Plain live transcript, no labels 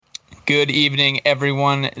Good evening,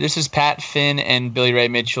 everyone. This is Pat Finn and Billy Ray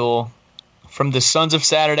Mitchell from the Sons of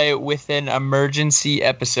Saturday with an emergency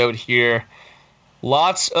episode here.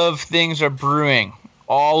 Lots of things are brewing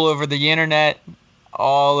all over the internet,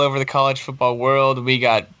 all over the college football world. We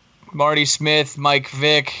got Marty Smith, Mike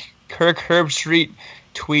Vick, Kirk Herbstreit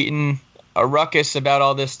tweeting a ruckus about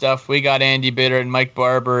all this stuff. We got Andy Bitter and Mike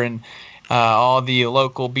Barber and all the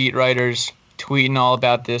local beat writers tweeting all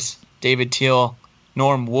about this. David Teal,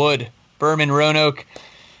 Norm Wood, Berman Roanoke.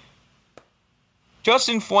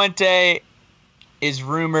 Justin Fuente is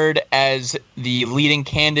rumored as the leading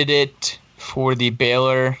candidate for the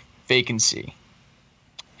Baylor vacancy.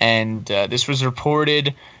 And this was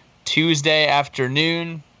reported Tuesday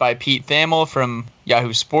afternoon by Pete Thamel from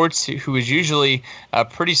Yahoo Sports, who is usually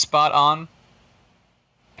pretty spot on.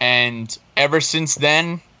 And ever since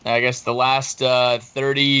then, I guess the last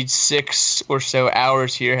 36 or so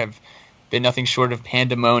hours here have been nothing short of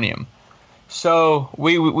pandemonium. So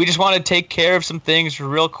we just want to take care of some things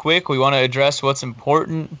real quick. We want to address what's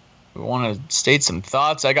important. We want to state some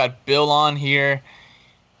thoughts. I got Bill on here,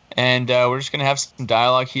 and we're just going to have some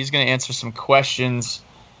dialogue. He's going to answer some questions.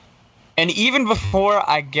 And even before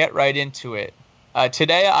I get right into it,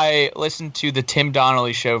 today I listened to the Tim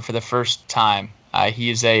Donnelly Show for the first time. He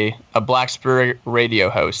is a Blacksburg radio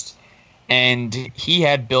host, and he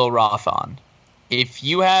had Bill Roth on. If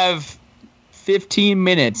you have 15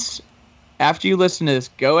 minutes after you listen to this,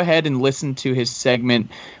 go ahead and listen to his segment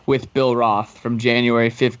with Bill Roth from January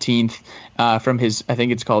 15th from his, I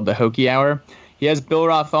think it's called the Hokie Hour. He has Bill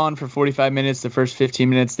Roth on for 45 minutes. The first 15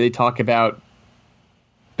 minutes, they talk about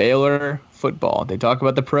Baylor football. They talk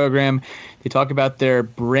about the program. They talk about their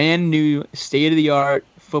brand new state-of-the-art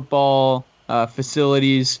football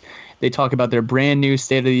facilities. They talk about their brand new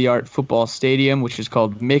state-of-the-art football stadium, which is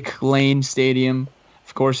called Mick Lane Stadium.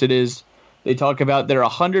 Of course it is. They talk about their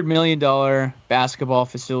 $100 million basketball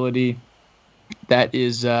facility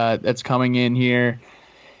that's coming in here.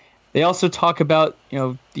 They also talk about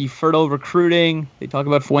the fertile recruiting. They talk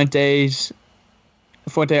about Fuente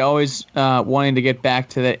always wanting to get back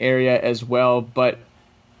to that area as well. But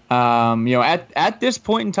at this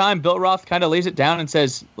point in time, Bill Roth kind of lays it down and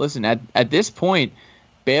says, listen, at this point,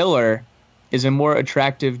 Baylor is a more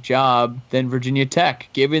attractive job than Virginia Tech.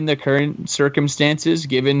 Given the current circumstances,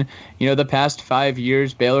 given the past 5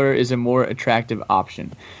 years, Baylor is a more attractive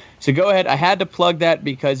option. So go ahead. I had to plug that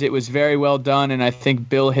because it was very well done, and I think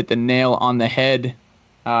Bill hit the nail on the head.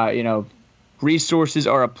 Resources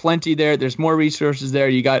are aplenty there. There's more resources there.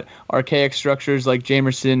 You got archaic structures like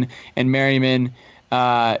Jamerson and Merriman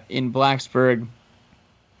in Blacksburg.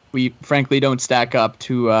 We frankly don't stack up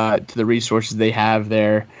to the resources they have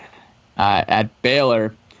there at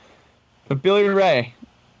Baylor. But Billy Ray,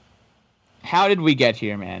 how did we get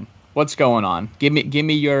here, man? What's going on? Give me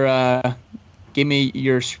your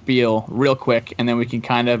spiel real quick, and then we can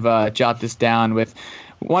kind of jot this down. We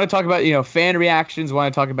want to talk about fan reactions. We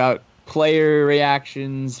want to talk about player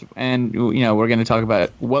reactions, and we're going to talk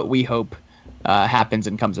about what we hope happens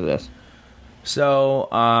and comes of this. So,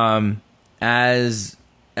 as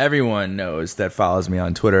everyone knows that follows me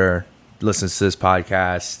on Twitter, listens to this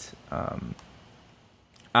podcast,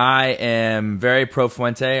 I am very pro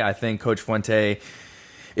Fuente. I think Coach Fuente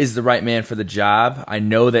is the right man for the job. I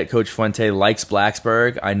know that Coach Fuente likes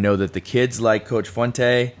Blacksburg. I know that the kids like Coach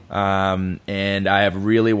Fuente, and I have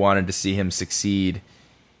really wanted to see him succeed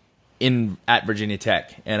at Virginia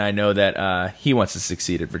Tech, and I know that he wants to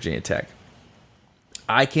succeed at Virginia Tech.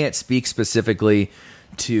 I can't speak specifically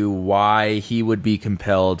to why he would be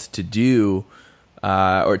compelled to do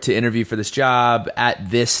or to interview for this job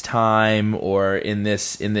at this time or in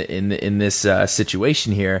this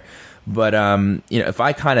situation here. But if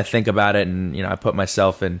I kind of think about it, and I put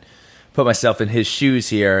myself in his shoes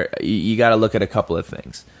here, you got to look at a couple of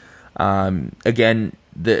things. Again,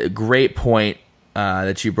 the great point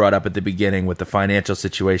that you brought up at the beginning with the financial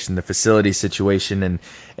situation, the facility situation,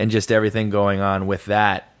 and just everything going on with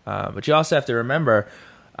that. But you also have to remember,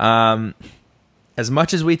 as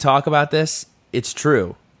much as we talk about this, it's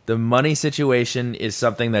true. The money situation is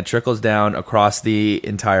something that trickles down across the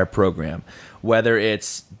entire program. Whether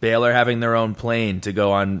it's Baylor having their own plane to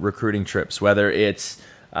go on recruiting trips, whether it's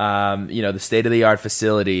the state-of-the-art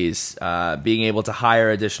facilities, being able to hire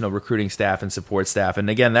additional recruiting staff and support staff. And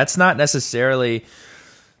again, that's not necessarily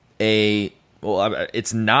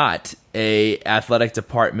it's not a athletic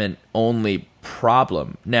department only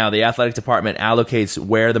problem. Now, the athletic department allocates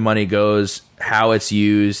where the money goes, how it's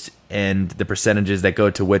used, and the percentages that go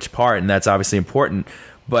to which part, and that's obviously important.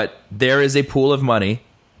 But there is a pool of money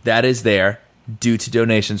that is there due to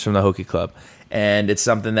donations from the Hokie Club. And it's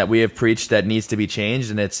something that we have preached that needs to be changed,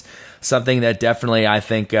 and it's something that definitely I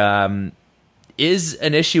think is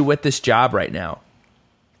an issue with this job right now.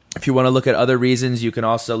 If you want to look at other reasons, you can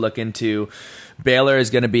also look into Baylor is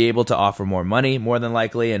going to be able to offer more money, more than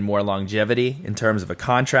likely, and more longevity in terms of a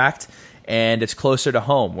contract. And it's closer to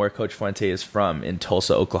home, where Coach Fuente is from, in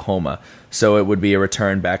Tulsa, Oklahoma. So it would be a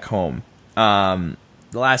return back home. The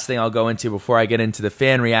last thing I'll go into before I get into the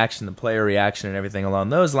fan reaction, the player reaction, and everything along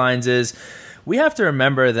those lines is we have to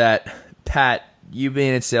remember that, Pat, you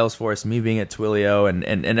being at Salesforce, me being at Twilio,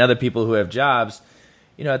 and other people who have jobs,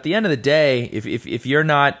 at the end of the day, if you're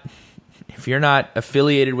not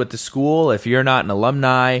affiliated with the school, if you're not an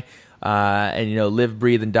alumni, and live,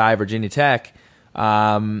 breathe, and die Virginia Tech,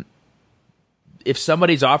 if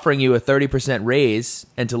somebody's offering you a 30% raise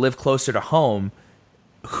and to live closer to home,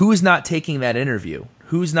 who's not taking that interview?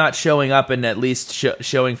 Who's not showing up and at least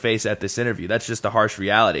showing face at this interview? That's just a harsh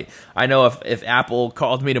reality. I know if Apple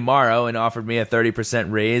called me tomorrow and offered me a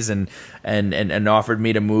 30% raise and offered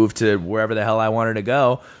me to move to wherever the hell I wanted to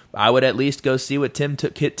go, I would at least go see what Tim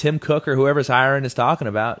Cook or whoever's hiring is talking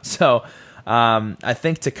about. So I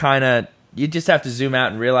think you just have to zoom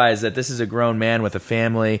out and realize that this is a grown man with a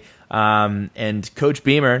family. And Coach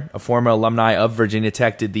Beamer, a former alumni of Virginia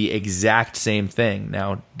Tech, did the exact same thing.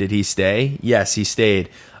 Now, did he stay? Yes, he stayed.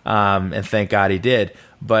 And thank God he did.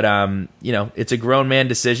 But, it's a grown man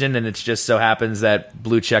decision, and it just so happens that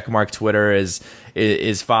blue checkmark Twitter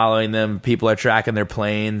is following them. People are tracking their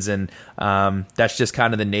planes, and that's just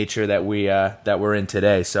kind of the nature that we're in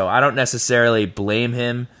today. So I don't necessarily blame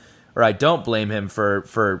him, or I don't blame him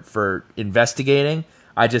for investigating.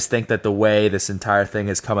 I just think that the way this entire thing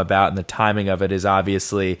has come about and the timing of it is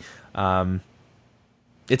obviously,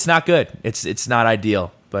 it's not good. It's not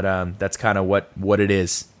ideal, but that's kind of what it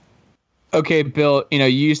is. Okay, Bill, you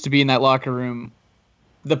used to be in that locker room.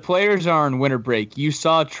 The players are on winter break. You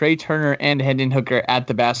saw Trey Turner and Hendon Hooker at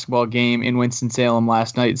the basketball game in Winston-Salem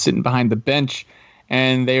last night, sitting behind the bench,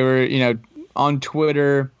 and they were, on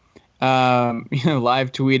Twitter,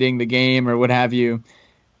 live tweeting the game or what have you.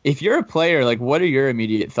 If you're a player, what are your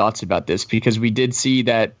immediate thoughts about this? Because we did see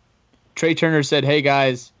that Trey Turner said, "Hey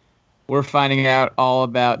guys, we're finding out all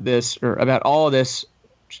about this or about all of this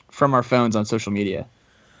from our phones on social media."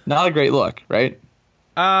 Not a great look, right?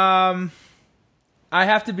 I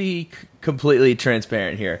have to be completely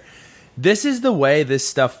transparent here. This is the way this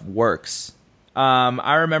stuff works.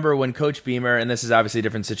 I remember when Coach Beamer, and this is obviously a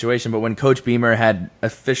different situation, but when Coach Beamer had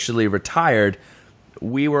officially retired,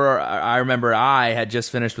 I remember I had just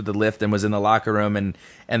finished with the lift and was in the locker room,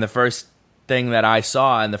 and the first thing that I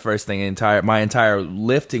saw, and the first thing my entire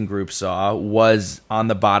lifting group saw, was on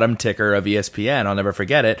the bottom ticker of ESPN. I'll never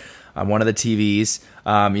forget it. On one of the TVs,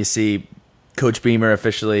 you see Coach Beamer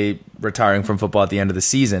officially retiring from football at the end of the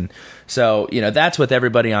season. So, that's with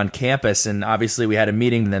everybody on campus, and obviously we had a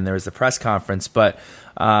meeting, and then there was the press conference, but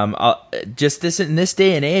in this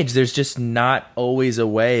day and age, there's just not always a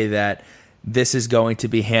way that this is going to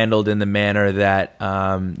be handled in the manner that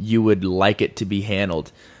you would like it to be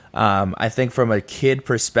handled. I think from a kid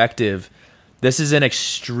perspective, this is an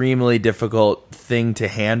extremely difficult thing to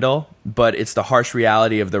handle, but it's the harsh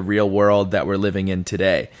reality of the real world that we're living in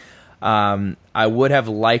today. I would have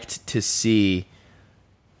liked to see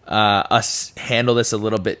us handle this a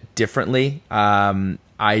little bit differently.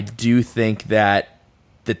 I do think that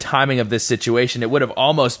the timing of this situation, it would have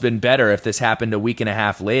almost been better if this happened a week and a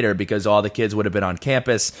half later, because all the kids would have been on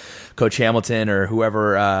campus. Coach Hamilton or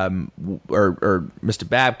whoever, or Mr.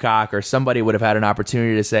 Babcock or somebody would have had an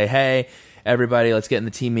opportunity to say, "Hey, everybody, let's get in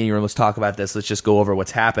the team meeting room. Let's talk about this. Let's just go over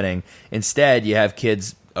what's happening." Instead, you have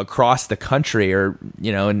kids across the country, or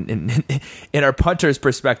in our punter's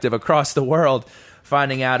perspective, across the world,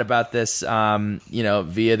 finding out about this,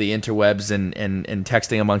 via the interwebs and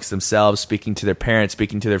texting amongst themselves, speaking to their parents,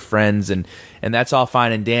 speaking to their friends, and that's all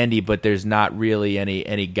fine and dandy, but there's not really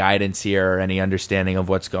any guidance here or any understanding of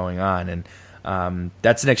what's going on, and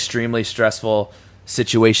that's an extremely stressful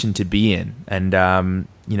situation to be in. And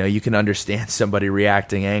you can understand somebody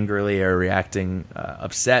reacting angrily or reacting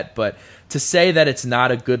upset, but to say that it's not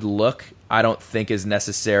a good look, I don't think is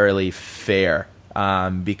necessarily fair.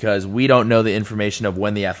 Because we don't know the information of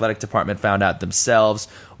when the athletic department found out themselves.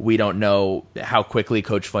 We don't know how quickly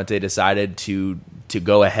Coach Fuente decided to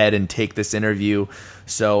go ahead and take this interview.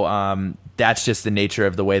 So that's just the nature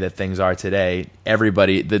of the way that things are today.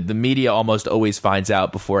 Everybody, the media almost always finds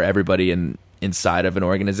out before everybody inside of an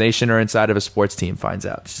organization or inside of a sports team finds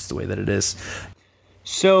out. It's just the way that it is.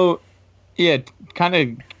 So, yeah, kind of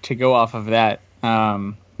to go off of that,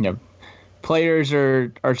 players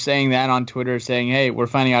are saying that on Twitter, saying, "Hey, we're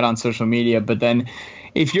finding out on social media." But then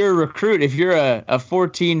if you're a recruit, if you're a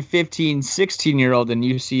 14, 15, 16-year-old and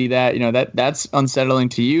you see that, that's unsettling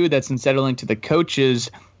to you. That's unsettling to the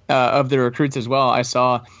coaches of the recruits as well. I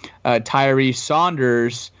saw Tyree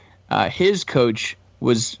Saunders, his coach,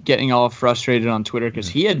 was getting all frustrated on Twitter because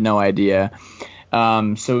he had no idea.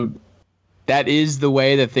 So that is the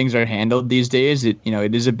way that things are handled these days. It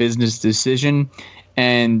is a business decision,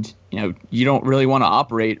 and you don't really want to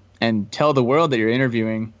operate and tell the world that you're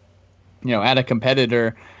interviewing at a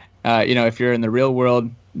competitor. If you're in the real world,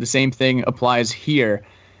 the same thing applies here.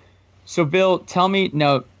 So Bill, tell me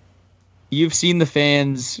now, you've seen the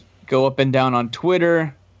fans go up and down on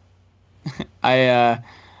Twitter. I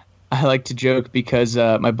like to joke because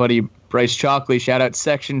my buddy Bryce Chalkley, shout out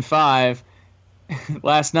Section 5,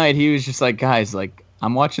 last night he was just like, guys, like,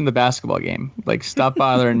 I'm watching the basketball game. Like, stop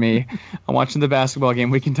bothering me. I'm watching the basketball game.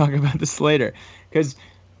 We can talk about this later. Because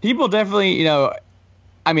people definitely, I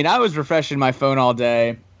was refreshing my phone all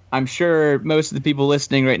day. I'm sure most of the people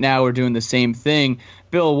listening right now are doing the same thing.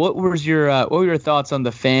 Bill, what were your thoughts on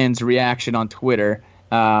the fans' reaction on Twitter?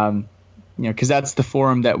 Because that's the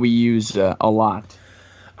forum that we use a lot.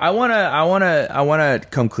 I wanna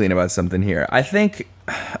come clean about something here. I think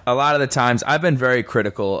a lot of the times I've been very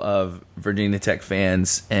critical of Virginia Tech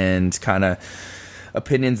fans and kind of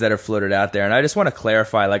opinions that are floated out there, and I just want to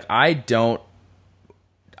clarify. Like, I'm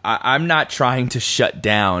not trying to shut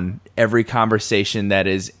down every conversation that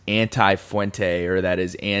is anti-Fuente or that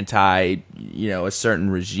is anti, a certain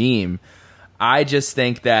regime. I just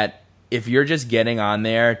think that if you're just getting on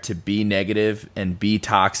there to be negative and be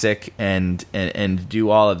toxic and do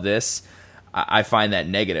all of this, I find that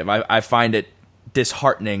negative. I find it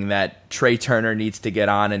disheartening that Trey Turner needs to get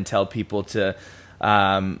on and tell people to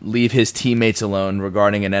leave his teammates alone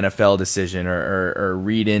regarding an NFL decision or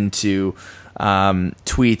read into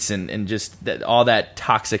tweets and just all that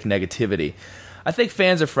toxic negativity. I think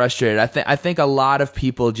fans are frustrated. I think a lot of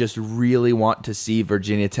people just really want to see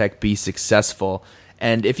Virginia Tech be successful.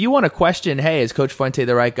 And if you want to question, hey, is Coach Fuente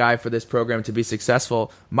the right guy for this program to be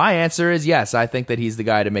successful? My answer is yes. I think that he's the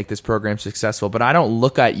guy to make this program successful. But I don't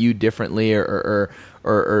look at you differently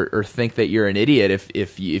or think that you're an idiot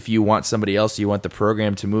if you want somebody else, you want the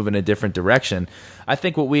program to move in a different direction. I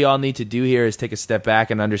think what we all need to do here is take a step back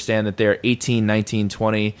and understand that there are 18, 19,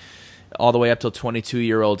 20, all the way up to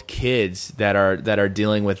 22-year-old kids that are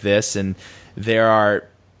dealing with this, and there are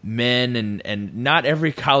men and not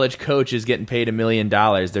every college coach is getting paid $1 million.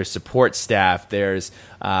 There's support staff, there's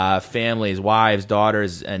families, wives,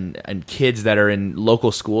 daughters, and kids that are in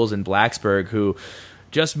local schools in Blacksburg who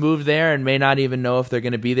just moved there and may not even know if they're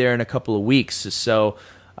going to be there in a couple of weeks. So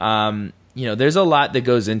there's a lot that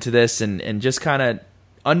goes into this, and just kind of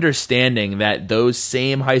understanding that those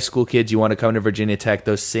same high school kids you want to come to Virginia Tech,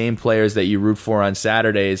 those same players that you root for on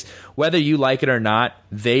Saturdays, whether you like it or not,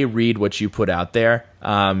 they read what you put out there.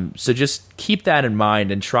 So just keep that in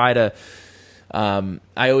mind and try to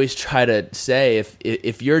I always try to say,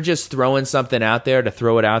 if you're just throwing something out there to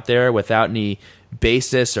throw it out there without any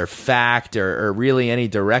basis or fact or really any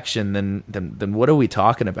direction, then what are we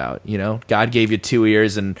talking about? God gave you 2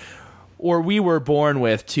 ears or we were born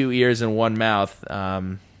with 2 ears and 1 mouth.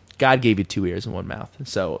 God gave you 2 ears and 1 mouth.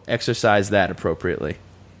 So exercise that appropriately.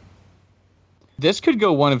 This could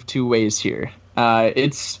go one of two ways here.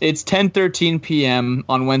 It's 10:13 p.m.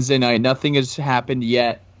 on Wednesday night. Nothing has happened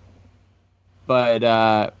yet, but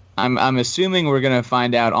I'm assuming we're gonna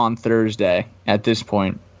find out on Thursday. At this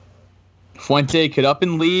point, Fuente could up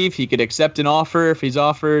and leave. He could accept an offer if he's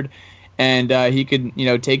offered. And he could,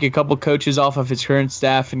 take a couple coaches off of his current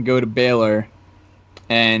staff and go to Baylor.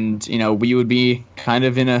 And, we would be kind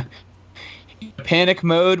of in a panic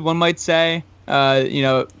mode, one might say.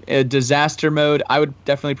 A disaster mode. I would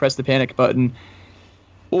definitely press the panic button.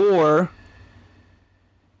 Or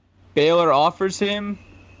Baylor offers him,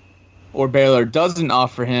 or Baylor doesn't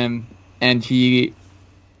offer him, and he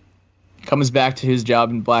comes back to his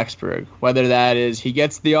job in Blacksburg. Whether that is he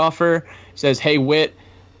gets the offer, says, hey, Whit,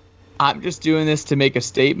 I'm just doing this to make a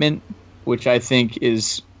statement, which I think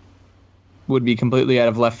would be completely out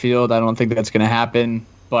of left field. I don't think that's going to happen,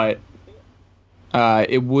 but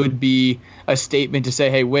it would be a statement to say,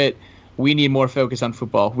 hey, Whit, we need more focus on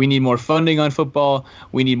football. We need more funding on football.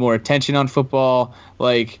 We need more attention on football.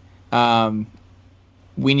 Like,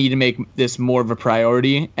 we need to make this more of a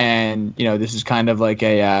priority. And, this is kind of like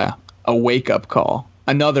a wake-up call,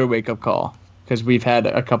 another wake-up call, because we've had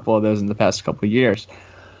a couple of those in the past couple of years.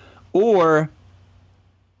 Or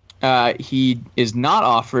he is not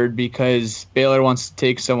offered because Baylor wants to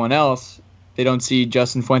take someone else. They don't see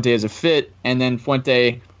Justin Fuente as a fit, and then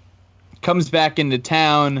Fuente comes back into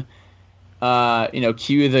town,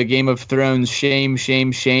 cue the Game of Thrones shame,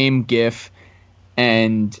 shame, shame gif,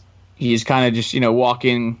 and he's kind of just,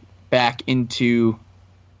 walking back into,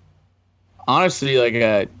 honestly,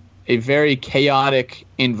 like a very chaotic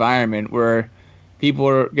environment where people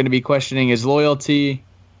are going to be questioning his loyalty.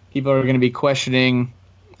 People are going to be questioning,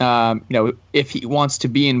 if he wants to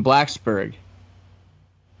be in Blacksburg.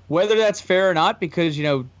 Whether that's fair or not, because,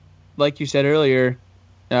 like you said earlier,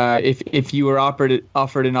 if you were offered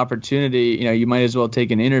an opportunity, you might as well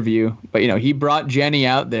take an interview. But, he brought Jenny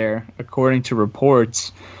out there, according to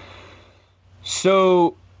reports.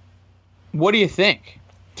 So what do you think?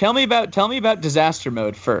 Tell me about disaster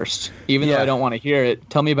mode first, even though I don't want to hear it.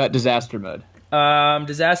 Tell me about disaster mode.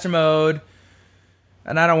 Disaster mode.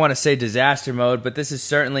 And I don't want to say disaster mode, but this is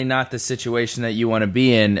certainly not the situation that you want to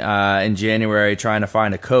be in January trying to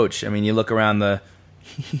find a coach. I mean, you look around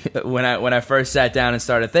when I first sat down and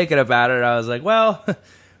started thinking about it, I was like, well,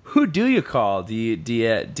 who do you call? Do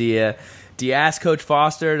you ask Coach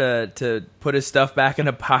Foster to put his stuff back in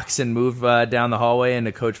a box and move down the hallway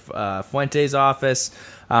into Coach Fuente's office?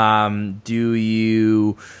 Do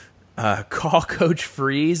you call Coach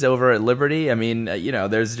Freeze over at Liberty? I mean, do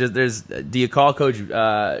you call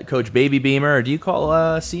Coach Baby Beamer, or do you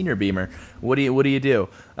call Senior Beamer? What do you do?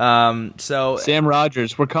 So Sam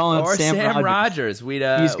Rogers, we're calling Sam Rogers.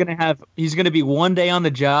 He's gonna be one day on the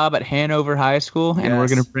job at Hanover High School, and we're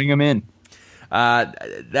gonna bring him in.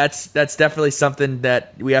 That's definitely something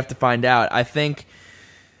that we have to find out.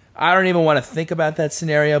 I don't even want to think about that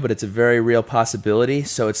scenario, but it's a very real possibility.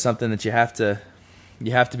 So it's something that you have to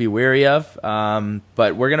be wary of.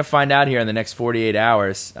 But we're going to find out here in the next 48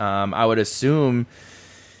 hours. I would assume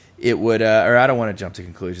it would, or I don't want to jump to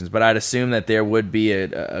conclusions, but I'd assume that there would be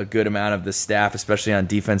a good amount of the staff, especially on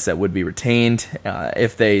defense, that would be retained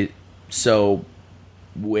if they so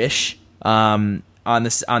wish. On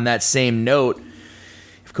that same note,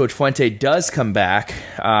 if Coach Fuente does come back,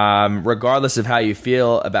 regardless of how you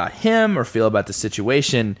feel about him or feel about the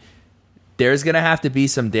situation, there's going to have to be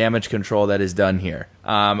some damage control that is done here.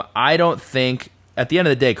 I don't think, at the end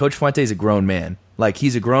of the day, Coach Fuente is a grown man. Like,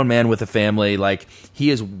 he's a grown man with a family. Like,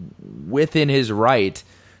 he is within his right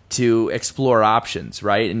to explore options,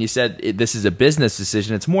 right? And you said this is a business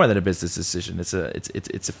decision. It's more than a business decision. It's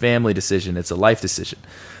a family decision. It's a life decision.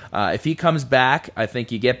 If he comes back, I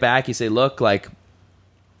think you get back. You say, look, like,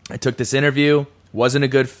 I took this interview, wasn't a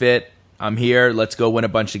good fit. I'm here. Let's go win a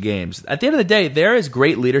bunch of games. At the end of the day, there is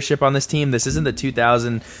great leadership on this team. This isn't the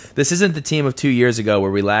team of 2 years ago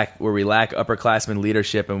where we lack upperclassmen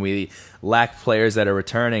leadership and we lack players that are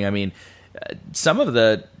returning. I mean, some of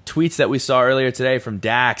the tweets that we saw earlier today from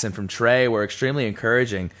Dax and from Trey were extremely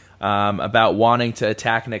encouraging about wanting to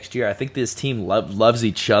attack next year. I think this team loves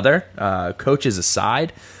each other, coaches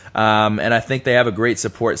aside, and I think they have a great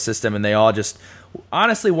support system, and they all just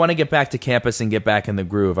honestly want to get back to campus and get back in the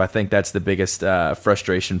groove. I think that's the biggest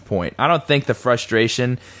frustration point. I don't think the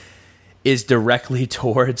frustration is directly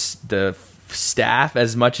towards the staff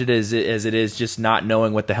as much as it is just not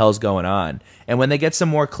knowing what the hell's going on. And when they get some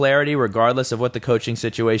more clarity, regardless of what the coaching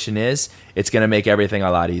situation is, it's going to make everything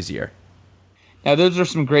a lot easier. Now, those are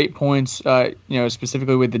some great points,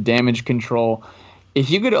 specifically with the damage control. If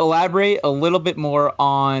you could elaborate a little bit more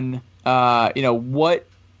on, what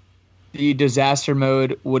the disaster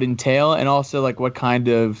mode would entail, and also like what kind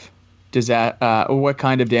of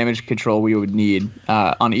damage control we would need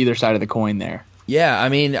on either side of the coin there. Yeah, I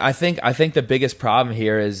mean, I think the biggest problem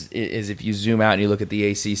here is if you zoom out and you look at the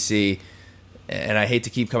ACC, and I hate to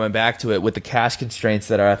keep coming back to it, with the cash constraints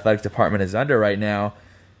that our athletic department is under right now.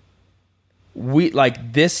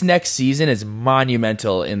 This next season is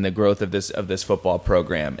monumental in the growth of this football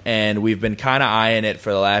program, and we've been kind of eyeing it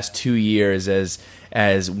for the last 2 years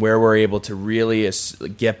as where we're able to really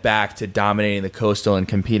get back to dominating the Coastal and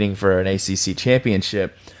competing for an ACC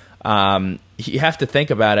championship. You have to think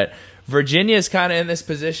about it. Virginia's kind of in this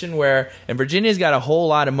position and Virginia's got a whole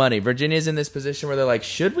lot of money. Virginia's in this position where they're like,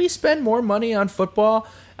 should we spend more money on football?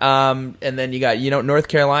 And then you got, North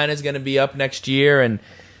Carolina's going to be up next year, and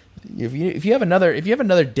if you have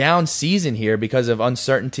another down season here because of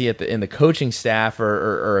uncertainty in the coaching staff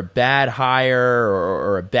or a bad hire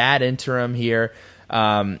or a bad interim here,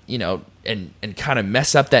 and kind of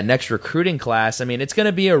mess up that next recruiting class, I mean, it's going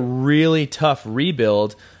to be a really tough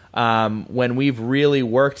rebuild when we've really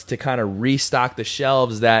worked to kind of restock the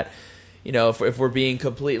shelves that, if we're being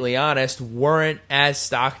completely honest, weren't as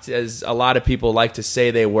stocked as a lot of people like to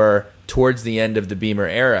say they were towards the end of the Beamer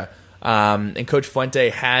era. And Coach Fuente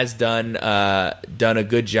has done a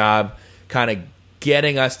good job kind of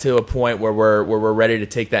getting us to a point where we're ready to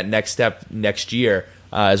take that next step next year,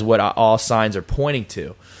 is what all signs are pointing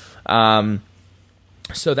to.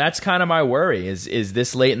 So that's kind of my worry is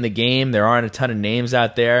this late in the game. There aren't a ton of names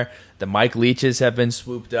out there. The Mike Leaches have been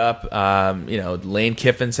swooped up. Lane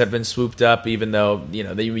Kiffins have been swooped up, even though,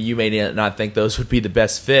 you may not think those would be the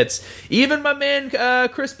best fits. Even my man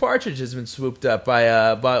Chris Partridge has been swooped up by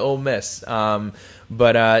Ole Miss.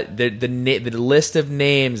 But the list of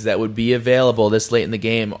names that would be available this late in the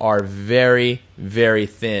game are very, very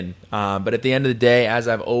thin. But at the end of the day, as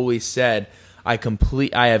I've always said, I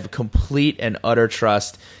have complete and utter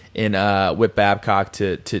trust in Whit Babcock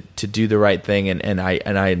to do the right thing, and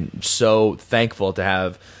I'm so thankful to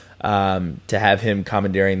have him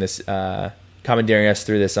commandeering us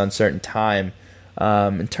through this uncertain time.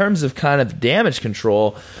 In terms of kind of damage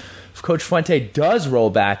control, if Coach Fuente does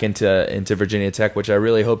roll back into Virginia Tech, which I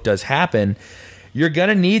really hope does happen, you're going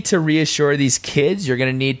to need to reassure these kids. You're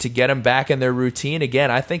going to need to get them back in their routine.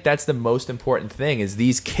 Again, I think that's the most important thing is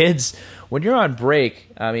these kids, when you're on break,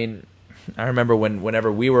 I mean, I remember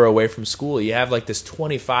whenever we were away from school, you have like this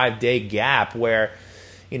 25-day gap where,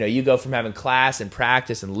 you go from having class and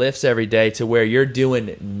practice and lifts every day to where you're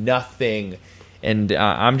doing nothing. And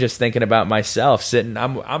I'm just thinking about myself sitting.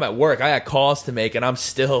 I'm at work. I got calls to make, and I'm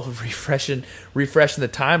still refreshing the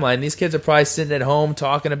timeline. These kids are probably sitting at home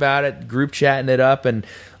talking about it, group chatting it up, and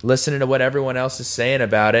listening to what everyone else is saying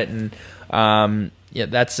about it. And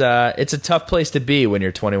it's a tough place to be when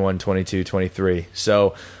you're 21, 22, 23.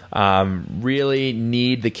 So really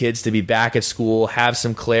need the kids to be back at school, have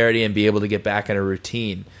some clarity, and be able to get back in a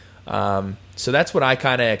routine. So that's what I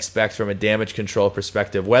kind of expect from a damage control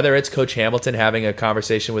perspective, whether it's Coach Hamilton having a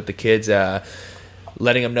conversation with the kids,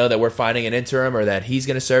 letting them know that we're finding an interim or that he's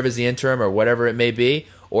going to serve as the interim or whatever it may be,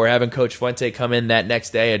 or having Coach Fuente come in that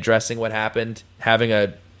next day addressing what happened,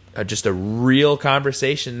 having just a real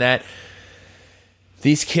conversation that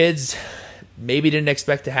these kids maybe didn't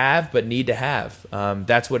expect to have but need to have.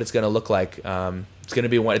 That's what it's going to look like. It's going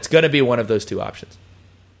to be one of those two options.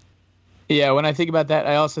 Yeah, when I think about that,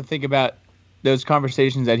 I also think about those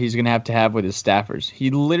conversations that he's going to have with his staffers.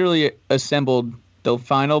 He literally assembled the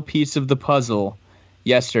final piece of the puzzle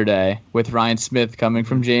yesterday with Ryan Smith coming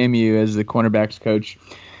from JMU as the cornerbacks coach.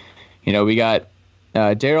 We got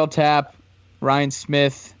Darryl Tapp, Ryan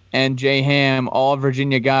Smith, and Jay Ham, all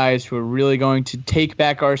Virginia guys who are really going to take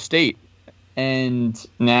back our state. And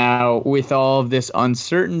now with all of this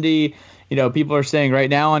uncertainty, people are saying right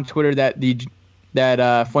now on Twitter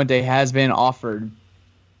that Fuente has been offered.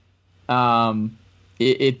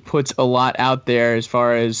 It puts a lot out there as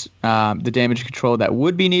far as the damage control that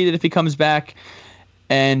would be needed if he comes back,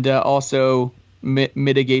 and also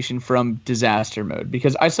mitigation from disaster mode.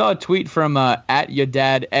 Because I saw a tweet from at your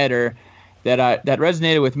dad Eder that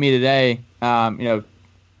resonated with me today.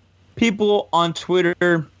 People on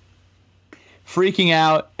Twitter freaking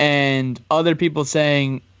out, and other people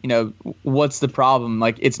saying, what's the problem?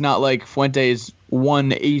 Like, it's not like Fuente's won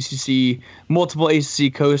multiple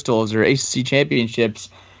ACC Coastals or ACC championships.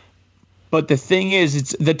 But the thing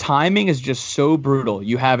is, the timing is just so brutal.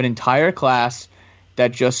 You have an entire class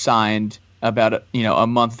that just signed about a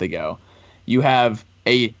month ago. You have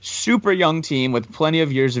a super young team with plenty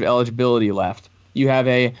of years of eligibility left. You have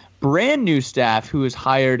a brand new staff who was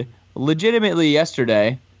hired legitimately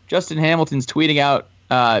yesterday. Justin Hamilton's tweeting out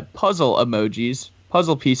puzzle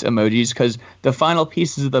piece emojis because the final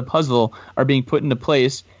pieces of the puzzle are being put into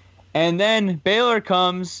place. And then Baylor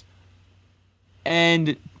comes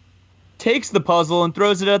and takes the puzzle and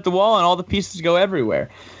throws it at the wall, and all the pieces go everywhere.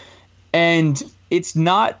 And it's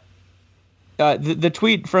not the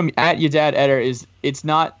tweet from at your dad Eder is it's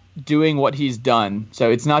not doing what he's done.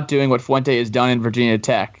 So it's not doing what Fuente has done in Virginia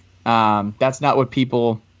Tech. That's not what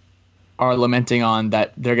people are lamenting on,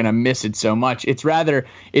 that they're going to miss it so much. It's rather,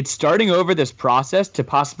 it's starting over this process to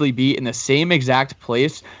possibly be in the same exact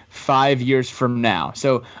place 5 years from now.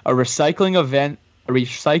 So a recycling of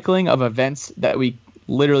events that we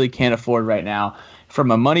literally can't afford right now,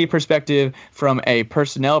 from a money perspective, from a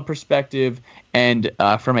personnel perspective, and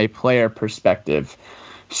from a player perspective.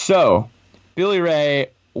 So, Billy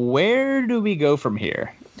Ray, where do we go from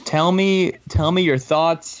here? Tell me your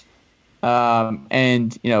thoughts.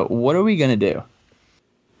 And what are we gonna do?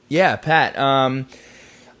 Yeah, Pat.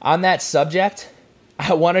 On that subject,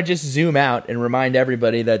 I want to just zoom out and remind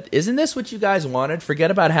everybody that isn't this what you guys wanted? Forget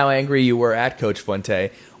about how angry you were at Coach Fuente.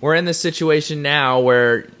 We're in this situation now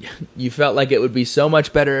where you felt like it would be so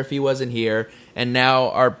much better if he wasn't here, and now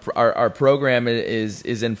our program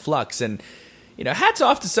is in flux. And hats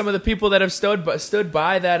off to some of the people that have stood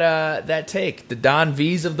by that take, the Don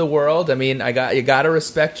V's of the world. I mean, you got to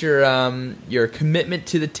respect your commitment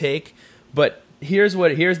to the take. But here's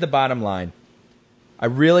the bottom line. I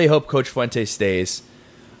really hope Coach Fuente stays.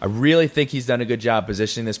 I really think he's done a good job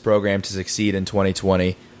positioning this program to succeed in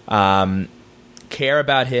 2020. Care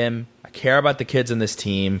about him. I care about the kids on this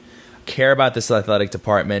team. I care about this athletic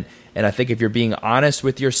department. And I think if you're being honest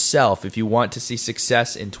with yourself, if you want to see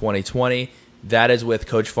success in 2020, that is with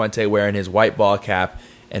Coach Fuente wearing his white ball cap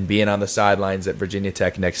and being on the sidelines at Virginia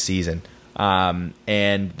Tech next season.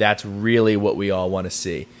 And that's really what we all want to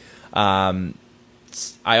see. I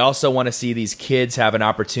also want to see these kids have an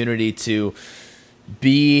opportunity to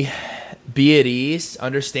be at ease,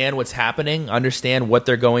 understand what's happening, understand what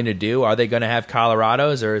they're going to do. Are they going to have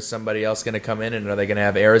Colorados, or is somebody else going to come in, and are they going to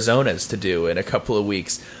have Arizonas to do in a couple of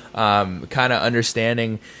weeks? Kind of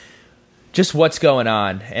understanding just what's going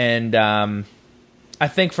on. And I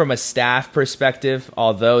think from a staff perspective,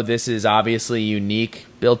 although this is obviously unique,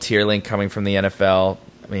 Bill Tierling coming from the NFL,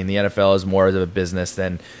 I mean, the NFL is more of a business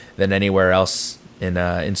than anywhere else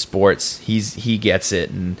in sports. He gets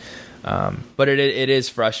it, and but it is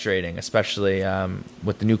frustrating, especially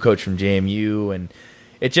with the new coach from JMU, and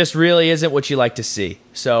it just really isn't what you like to see.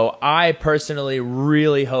 So I personally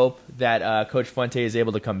really hope that Coach Fuente is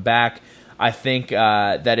able to come back. I think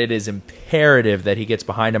that it is imperative that he gets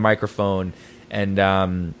behind a microphone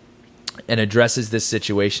and addresses this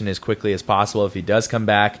situation as quickly as possible if he does come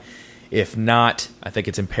back. If not, I think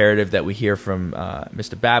it's imperative that we hear from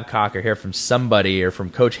Mr. Babcock, or hear from somebody, or from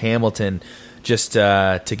Coach Hamilton, just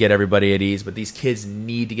to get everybody at ease. But these kids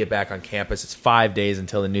need to get back on campus. It's 5 days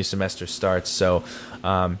until the new semester starts. So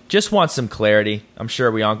just want some clarity. I'm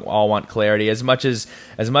sure we all want clarity. As much as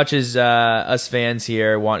us fans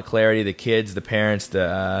here want clarity, the kids, the parents,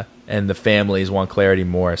 and the families want clarity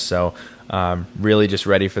more. So really just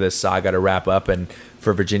ready for this saga to wrap up and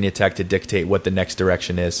for Virginia Tech to dictate what the next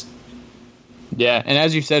direction is. Yeah, and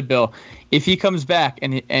as you said, Bill, if he comes back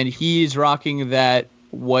and he's rocking that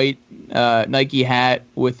white Nike hat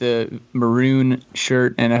with a maroon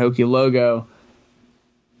shirt and a Hokie logo,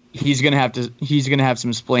 he's gonna have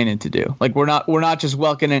some explaining to do. Like, we're not just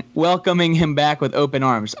welcoming him back with open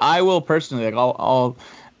arms. I will personally, I'll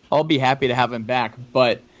be happy to have him back,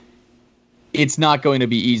 but it's not going to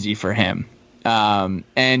be easy for him,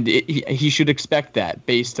 and he should expect that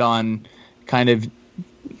based on kind of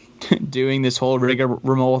doing this whole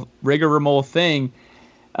rigmarole thing.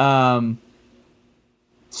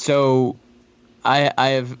 So I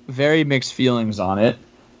have very mixed feelings on it.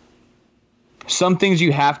 Some things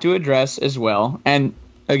you have to address as well. And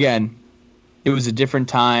again, it was a different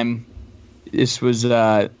time. This was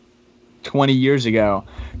 20 years ago.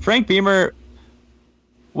 Frank Beamer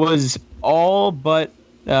was all but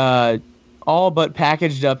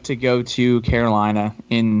packaged up to go to Carolina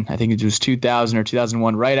in, I think it was 2000 or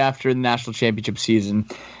 2001, right after the national championship season.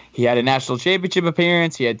 He had a national championship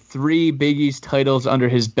appearance. He had 3 Big East titles under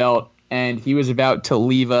his belt, and he was about to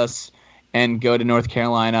leave us and go to North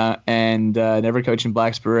Carolina and never coach in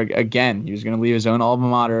Blacksburg again. He was going to leave his own alma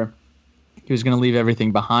mater. He was going to leave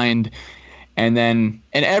everything behind. And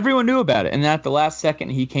everyone knew about it. And then at the last second,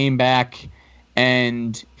 he came back,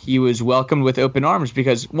 and he was welcomed with open arms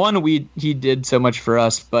because, one, he did so much for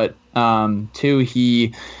us, but 2,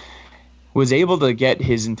 he was able to get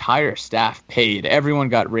his entire staff paid. Everyone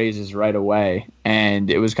got raises right away, and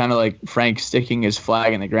it was kind of like Frank sticking his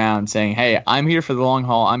flag in the ground saying, hey, I'm here for the long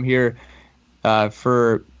haul. I'm here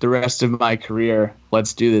for the rest of my career.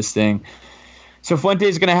 Let's do this thing. So Fuente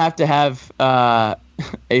is going to have a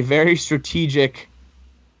very strategic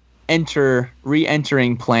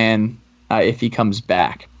re-entering plan if he comes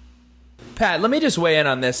back. Pat, let me just weigh in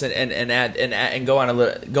on this and go on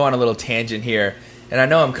a little tangent here. And I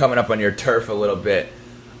know I'm coming up on your turf a little bit.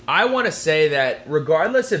 I want to say that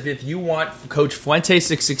regardless of if you want Coach Fuentes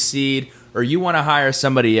to succeed or you want to hire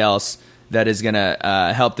somebody else that is going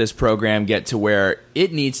to help this program get to where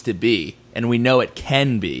it needs to be, and we know it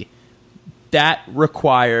can be, that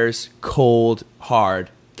requires cold, hard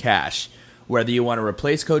cash. Whether you want to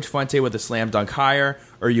replace Coach Fuente with a slam dunk hire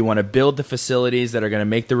or you want to build the facilities that are going to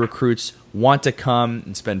make the recruits want to come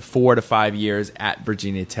and spend 4 to 5 years at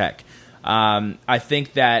Virginia Tech. I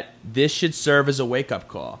think that this should serve as a wake-up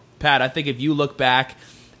call. Pat, I think if you look back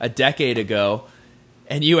a decade ago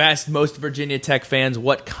and you asked most Virginia Tech fans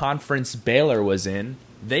what conference Baylor was in,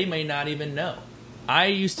 they may not even know. I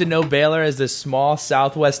used to know Baylor as this small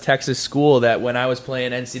Southwest Texas school that when I was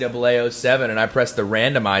playing NCAA 07 and I pressed the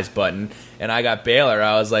randomize button and I got Baylor,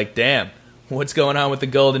 I was like, damn, what's going on with the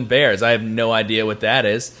Golden Bears? I have no idea what that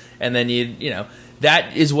is. And then,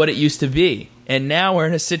 that is what it used to be. And now we're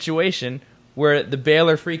in a situation where the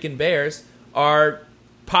Baylor freaking Bears are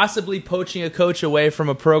possibly poaching a coach away from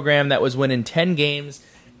a program that was winning 10 games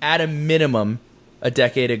at a minimum a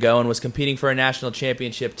decade ago and was competing for a national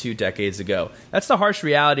championship 2 decades ago. That's the harsh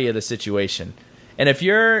reality of the situation. And if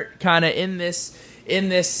you're kind of in this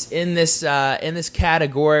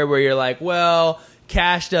category where you're like, well,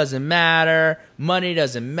 cash doesn't matter, money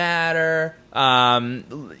doesn't matter,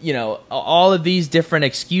 all of these different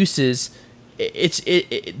excuses,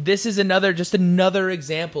 this is another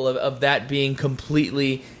example of that being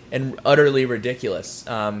completely and utterly ridiculous.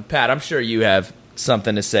 Pat, I'm sure you have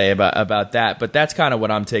something to say about that, but that's kind of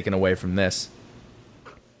what I'm taking away from this.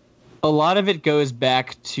 A lot of it goes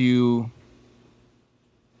back to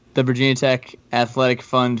the Virginia Tech Athletic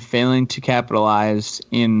Fund failing to capitalize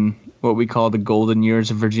in what we call the golden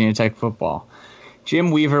years of Virginia Tech football.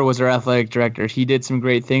 Jim Weaver was our athletic director. He did some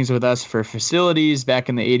great things with us for facilities back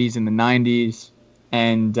in the 80s and the 90s.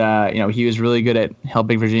 And, he was really good at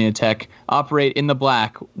helping Virginia Tech operate in the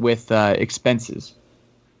black with expenses.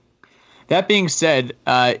 That being said,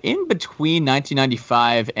 in between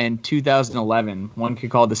 1995 and 2011, one could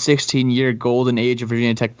call it the 16-year golden age of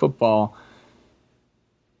Virginia Tech football,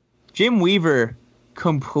 Jim Weaver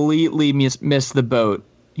completely missed the boat.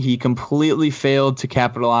 He completely failed to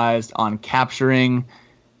capitalize on capturing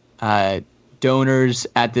donors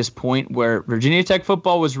at this point where Virginia Tech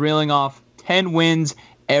football was reeling off 10 wins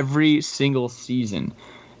every single season.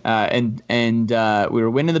 And we were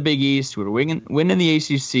winning the Big East. We were winning the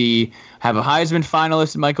ACC, have a Heisman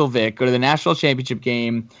finalist, Michael Vick, go to the national championship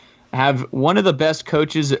game, have one of the best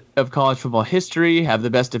coaches of college football history, have the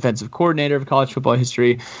best defensive coordinator of college football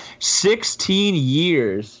history. 16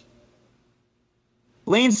 years.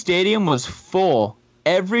 Lane Stadium was full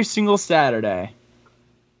every single Saturday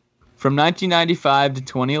from 1995 to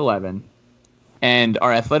 2011. And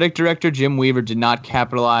our athletic director, Jim Weaver, did not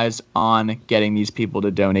capitalize on getting these people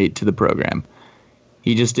to donate to the program.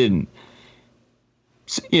 He just didn't.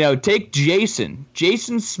 Take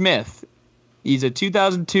Jason Smith. He's a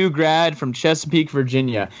 2002 grad from Chesapeake,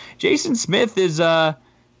 Virginia. Jason Smith is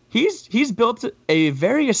he's built a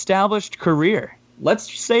very established career.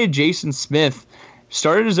 Let's say Jason Smith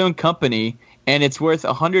started his own company and it's worth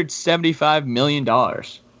 $175 million.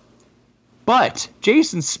 But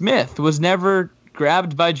Jason Smith was never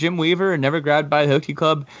grabbed by Jim Weaver and never grabbed by the Hokie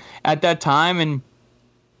Club at that time and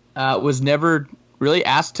was never really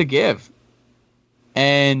asked to give.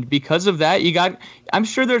 And because of that, I'm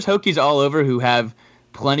sure there's Hokies all over who have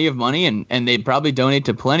plenty of money and they probably donate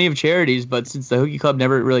to plenty of charities, but since the Hokie Club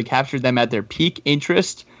never really captured them at their peak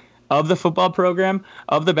interest of the football program,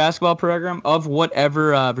 of the basketball program, of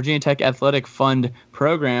whatever Virginia Tech Athletic Fund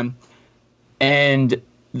program, and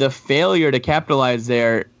the failure to capitalize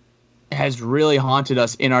there has really haunted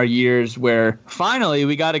us in our years where finally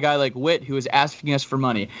we got a guy like Witt who is asking us for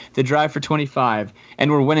money to drive for 25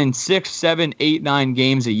 and we're winning 6, 7, 8, 9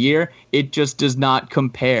 games a year. It just does not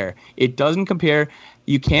compare. It doesn't compare.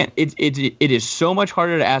 You can't. It is so much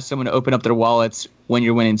harder to ask someone to open up their wallets when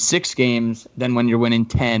you're winning 6 games than when you're winning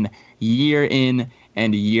 10 year in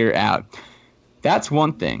and year out. That's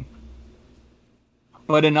one thing.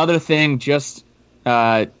 But another thing, just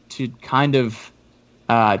to kind of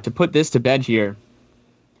to put this to bed here,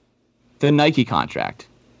 the Nike contract,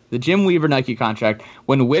 the Jim Weaver Nike contract,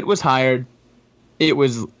 when Witt was hired, it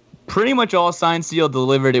was pretty much all signed, sealed,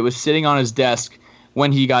 delivered. It was sitting on his desk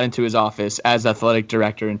when he got into his office as athletic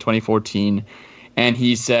director in 2014. And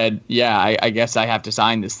he said, yeah, I guess I have to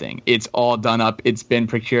sign this thing. It's all done up. It's been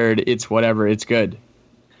procured. It's whatever. It's good.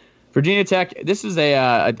 Virginia Tech, this is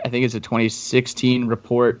I think it's a 2016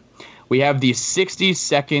 report. We have the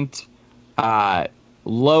 62nd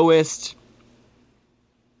lowest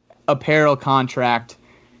apparel contract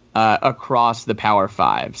across the Power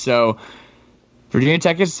Five. So Virginia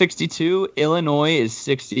Tech is 62, Illinois is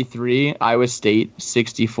 63, Iowa State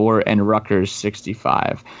 64, and Rutgers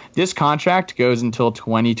 65. This contract goes until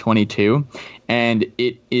 2022, and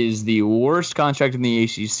it is the worst contract in the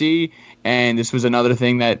ACC. And this was another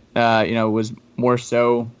thing that was more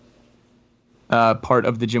so part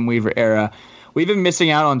of the Jim Weaver era. We've been missing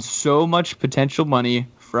out on so much potential money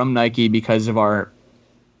from Nike because of our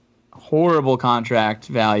horrible contract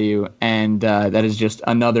value, and that is just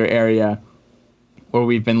another area where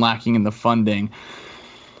we've been lacking in the funding.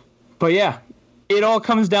 But yeah, it all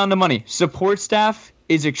comes down to money. Support staff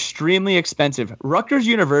is extremely expensive. Rutgers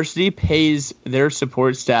University pays their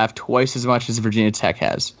support staff twice as much as Virginia Tech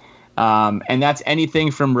has. And that's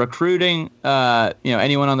anything from recruiting,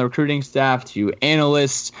 anyone on the recruiting staff to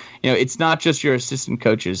analysts. It's not just your assistant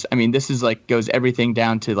coaches. I mean, this is goes everything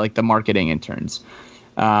down to the marketing interns.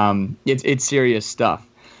 It's serious stuff.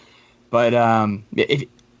 But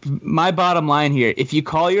my bottom line here, if you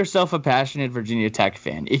call yourself a passionate Virginia Tech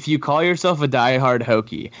fan, if you call yourself a diehard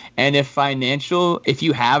Hokie, and if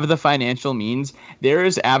you have the financial means, there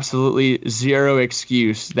is absolutely zero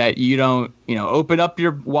excuse that you don't, open up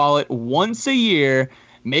your wallet once a year,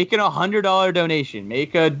 make a $100 donation,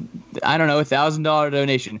 make $1,000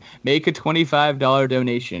 donation, make a $25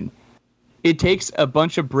 donation. It takes a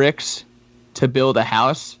bunch of bricks to build a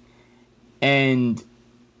house, and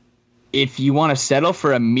if you want to settle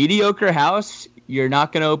for a mediocre house, you're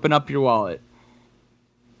not going to open up your wallet.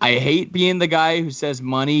 I hate being the guy who says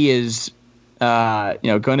money is,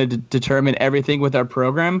 going to determine everything with our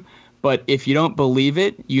program. But if you don't believe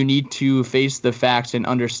it, you need to face the facts and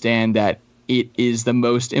understand that it is the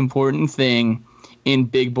most important thing in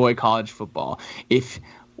big boy college football. If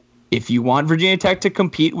you want Virginia Tech to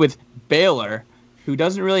compete with Baylor, who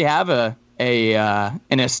doesn't really have an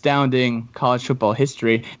astounding college football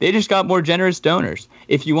history, they just got more generous donors.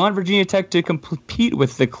 If you want Virginia Tech to compete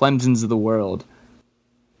with the Clemsons of the world,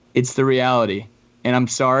 it's the reality. And I'm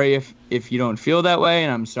sorry if you don't feel that way,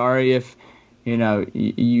 and I'm sorry if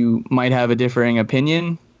you might have a differing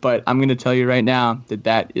opinion, but I'm going to tell you right now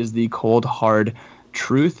that is the cold hard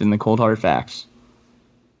truth and the cold hard facts.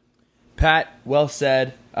 Pat, well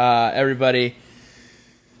said. Everybody,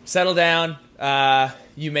 settle down.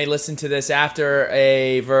 You may listen to this after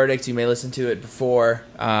a verdict. You may listen to it before.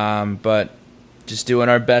 But just doing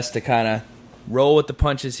our best to kind of roll with the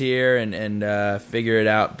punches here and figure it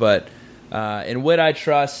out. But in Witt I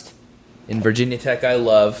trust, in Virginia Tech I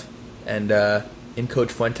love, and in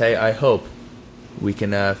Coach Fuente I hope we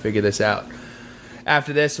can figure this out.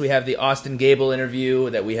 After this, we have the Austin Gabel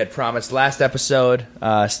interview that we had promised last episode.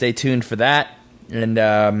 Stay tuned for that. And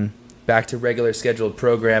back to regular scheduled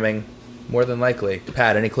programming, more than likely.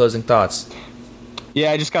 Pat, any closing thoughts?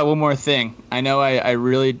 Yeah, I just got one more thing. I know I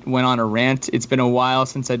really went on a rant. It's been a while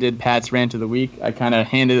since I did Pat's Rant of the Week. I kind of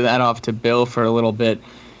handed that off to Bill for a little bit.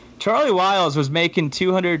 Charlie Wiles was making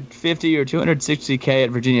 $250 or $260K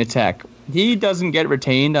at Virginia Tech. He doesn't get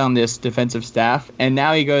retained on this defensive staff, and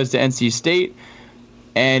now he goes to NC State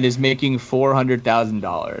and is making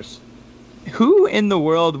 $400,000. Who in the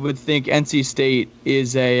world would think NC State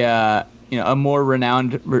is a more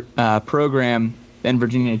renowned program than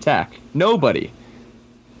Virginia Tech? Nobody.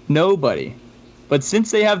 But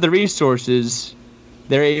since they have the resources,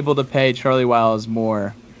 they're able to pay Charlie Wiles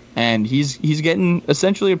more, and he's getting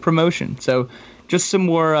essentially a promotion. So just some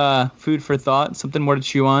more food for thought, something more to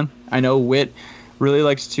chew on. I know Witt really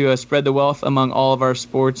likes to spread the wealth among all of our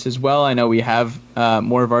sports as well. I know we have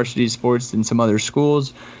more varsity sports than some other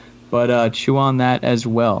schools, but chew on that as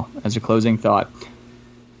well as a closing thought.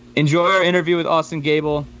 Enjoy our interview with Austin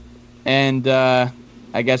Gabel, and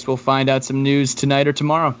I guess we'll find out some news tonight or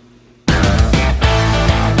tomorrow.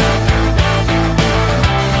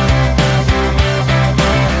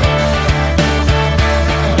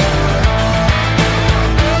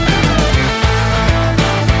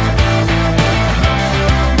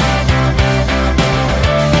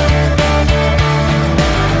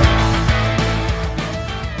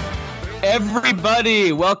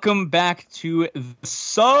 Everybody, welcome back to the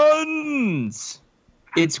Suns.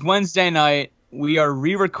 It's Wednesday night. We are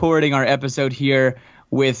re-recording our episode here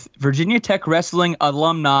with Virginia Tech wrestling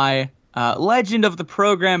alumni, legend of the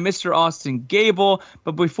program, Mr. Austin Gabel.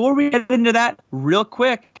 But before we get into that, real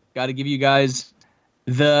quick, got to give you guys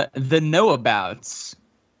the know-abouts.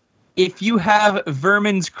 If you have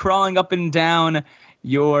vermins crawling up and down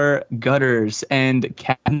your gutters and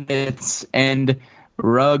cabinets and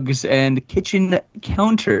rugs and kitchen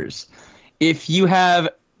counters, if you have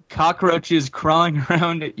cockroaches crawling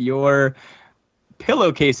around your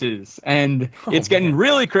pillowcases and it's getting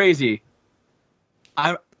really crazy,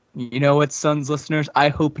 you know what, Suns listeners, I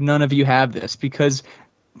hope none of you have this, because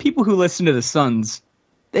people who listen to the Suns,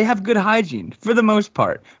 they have good hygiene for the most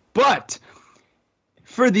part. But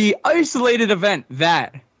for the isolated event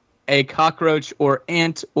that a cockroach or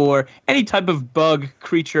ant or any type of bug,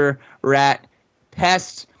 creature, rat,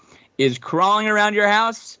 pest is crawling around your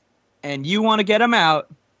house and you want to get them out,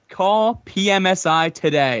 call PMSI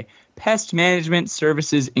today. Pest Management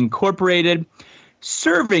Services Incorporated,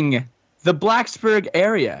 serving the Blacksburg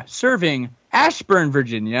area, serving Ashburn,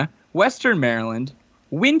 Virginia, Western Maryland,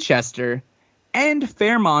 Winchester, and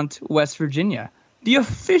Fairmont, West Virginia. The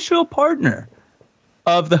official partner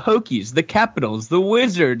of the Hokies, the Capitals, the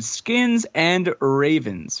Wizards, Skins, and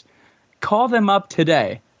Ravens. Call them up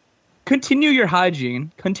today. Continue your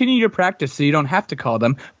hygiene, continue your practice so you don't have to call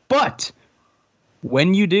them. But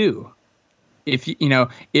when you do, if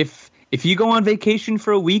if you go on vacation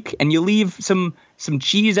for a week and you leave some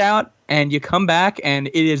cheese out and you come back and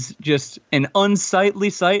it is just an unsightly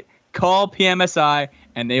sight, call PMSI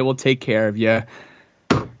and they will take care of you.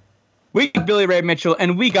 We got Billy Ray Mitchell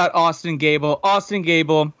and we got Austin Gabel. Austin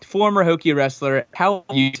Gabel, former Hokie wrestler. How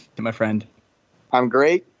are you, my friend? I'm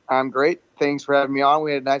great. Thanks for having me on.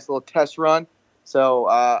 We had a nice little test run, so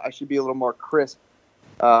I should be a little more crisp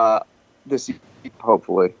this evening,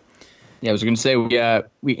 hopefully. Yeah, I was going to say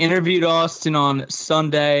we interviewed Austin on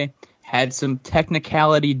Sunday, had some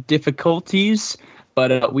technicality difficulties,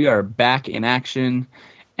 but we are back in action,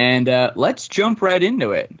 and let's jump right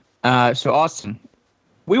into it. So, Austin,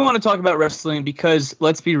 we want to talk about wrestling because,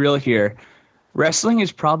 let's be real here, wrestling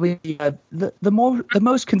is probably the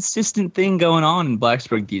most consistent thing going on in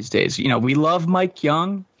Blacksburg these days. You know, we love Mike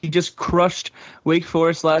Young. He just crushed Wake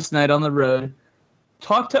Forest last night on the road.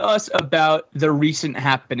 Talk to us about the recent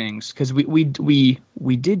happenings, because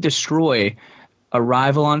we did destroy a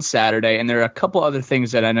rival on Saturday, and there are a couple other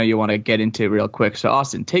things that I know you want to get into real quick. So,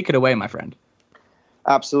 Austin, take it away, my friend.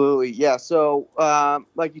 Absolutely, yeah. So,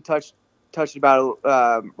 like you touched about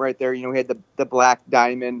right there, you know, we had the Black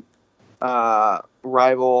Diamond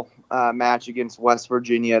rival match against West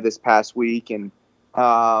Virginia this past week, and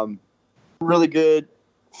really good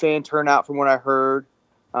fan turnout from what I heard.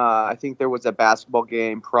 I think there was a basketball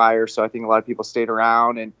game prior, so I think a lot of people stayed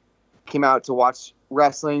around and came out to watch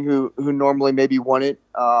wrestling who normally maybe wouldn't.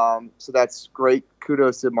 So that's great.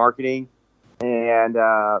 Kudos to marketing and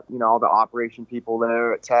all the operation people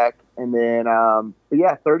there at Tech. And then,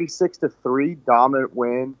 36-3 dominant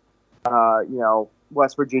win.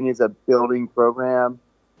 West Virginia is a building program.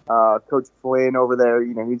 Coach Flynn over there,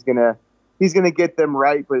 he's gonna get them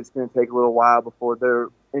right, but it's gonna take a little while before they're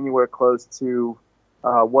anywhere close to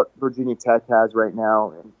what Virginia Tech has right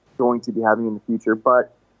now and going to be having in the future.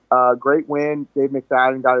 But great win. Dave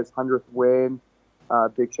McFadden got his 100th win.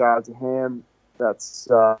 Big shout out to him. That's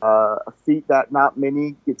a feat that not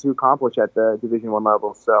many get to accomplish at the Division I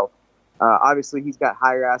level. So obviously he's got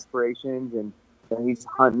higher aspirations and he's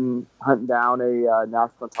hunting down a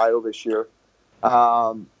national title this year.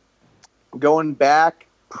 Going back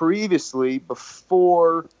previously,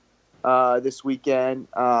 before this weekend,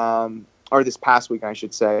 or this past week, I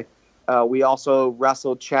should say, we also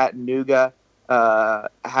wrestled Chattanooga.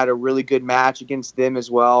 Had a really good match against them as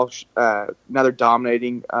well. Another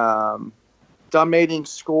dominating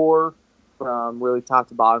score from really top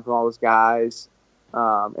to bottom from all those guys.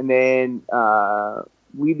 And then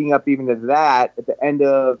leading up even to that, at the end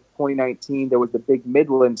of 2019, there was the Big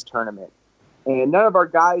Midlands tournament. And none of our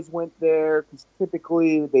guys went there because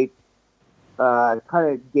typically they kind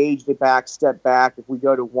of gauged it back, step back. If we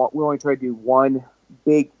go to one, we only try to do one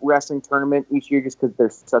big wrestling tournament each year just because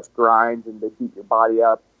there's such grinds and they beat your body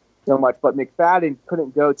up so much. But McFadden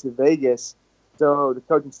couldn't go to Vegas, so the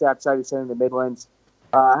coaching staff decided to send him to Midlands.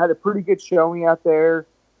 Had a pretty good showing out there.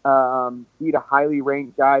 Beat a highly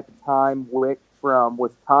ranked guy at the time, Wick from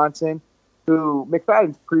Wisconsin, who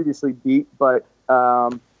McFadden's previously beat, but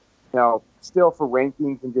still for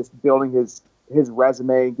rankings and just building his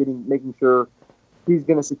resume, making sure he's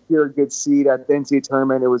going to secure a good seed at the NCAA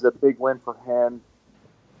tournament. It was a big win for him.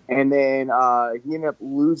 And then he ended up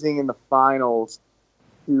losing in the finals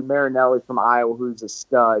to Marinelli from Iowa, who's a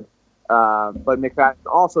stud. But McFadden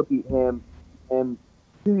also beat him 2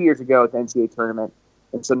 years ago at the NCAA tournament.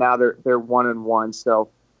 And so now they're 1-1. So,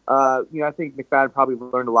 I think McFadden probably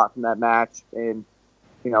learned a lot from that match. And,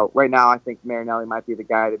 right now I think Marinelli might be the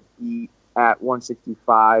guy to beat at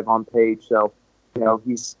 165 on page. So,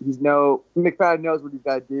 McFadden knows what he's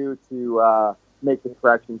got to do to make the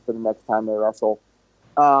corrections for the next time they wrestle.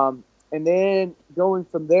 And then going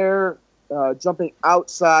from there, jumping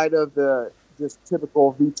outside of the just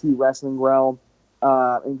typical VT wrestling realm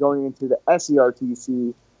and going into the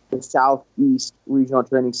SERTC, the Southeast Regional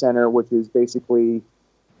Training Center, which is basically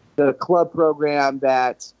the club program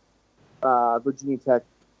that Virginia Tech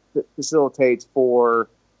facilitates for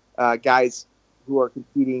guys who are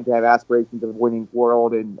competing to have aspirations of winning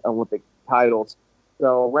world and Olympic titles.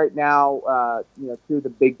 So right now, two of the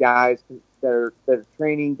big guys that are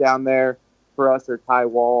training down there for us are Ty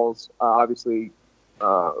Walls, obviously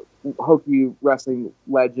Hokie wrestling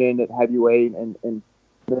legend at heavyweight, and then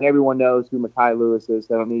everyone knows who Makai Lewis is,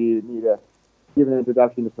 so I don't need to give an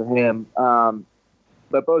introduction for him.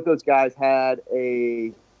 But both those guys had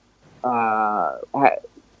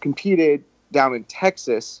competed down in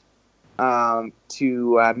Texas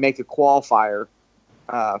to make a qualifier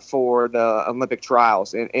for the Olympic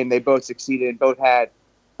trials, and they both succeeded and both had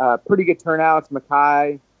pretty good turnouts.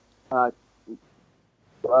 Makai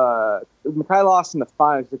lost in the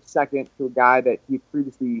finals, took second to a guy that he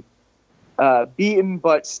previously beaten,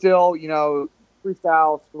 but still,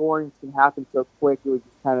 freestyle scoring can happen so quick. It was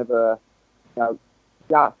just kind of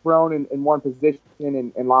got thrown in one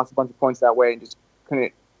position and lost a bunch of points that way and just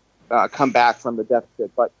couldn't come back from the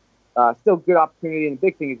deficit. But still good opportunity, and the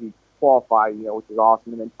big thing is he qualified, which is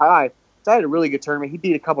awesome. And then Ty had a really good tournament. He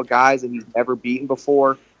beat a couple guys that he's never beaten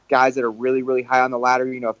before, guys that are really, really high on the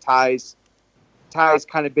ladder. If Ty's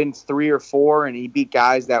kind of been 3 or 4, and he beat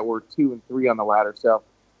guys that were 2 and 3 on the ladder. So,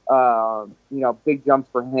 big jumps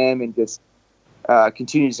for him, and just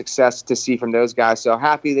continued success to see from those guys. So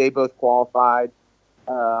happy they both qualified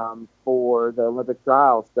for the Olympic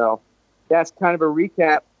trials. So that's kind of a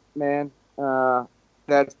recap, man.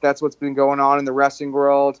 That's what's been going on in the wrestling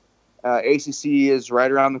world. ACC is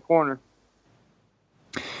right around the corner.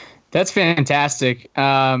 That's fantastic.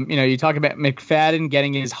 You talk about McFadden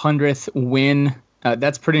getting his 100th win.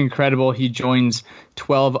 That's pretty incredible. He joins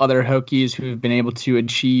 12 other Hokies who've been able to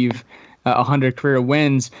achieve 100 career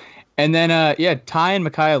wins. And then, Ty and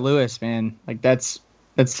Micaiah Lewis, man, like that's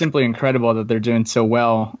simply incredible that they're doing so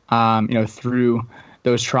well, through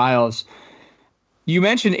those trials. You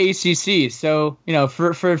mentioned ACC. So,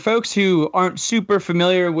 for folks who aren't super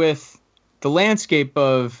familiar with the landscape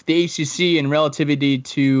of the ACC and relativity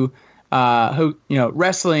to,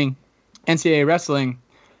 wrestling, NCAA wrestling,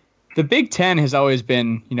 the Big Ten has always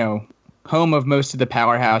been, home of most of the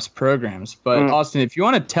powerhouse programs. But Austin, if you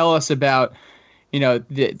want to tell us about,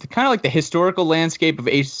 the kind of like the historical landscape of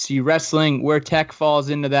ACC wrestling, where Tech falls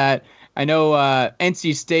into that. I know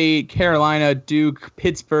NC State, Carolina, Duke,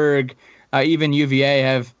 Pittsburgh, even UVA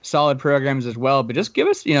have solid programs as well. But just give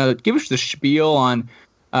us the spiel on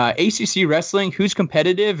ACC wrestling, who's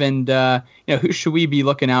competitive, and who should we be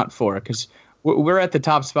looking out for? Because we're at the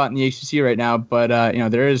top spot in the ACC right now, but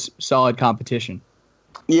there is solid competition.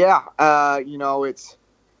 Yeah, it's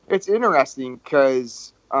interesting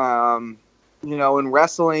because in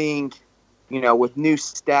wrestling, with new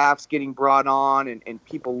staffs getting brought on and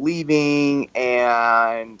people leaving,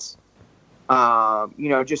 and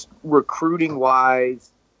just recruiting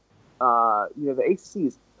wise, the ACC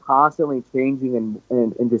is constantly changing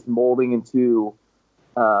and just molding into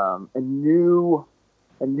a new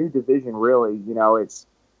division, really. It's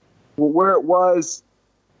where it was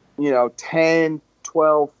 10,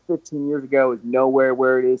 12, 15 years ago is nowhere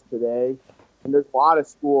where it is today, and there's a lot of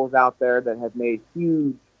schools out there that have made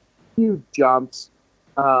huge jumps.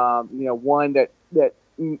 One that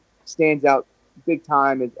stands out big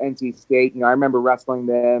time is NC State. I remember wrestling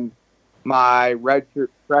them my redshirt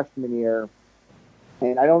freshman year,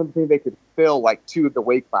 and I don't even think they could fill like 2 of the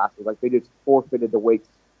weight classes. Like, they just forfeited the weights.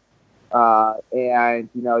 And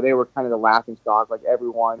they were kind of the laughing stock. Like,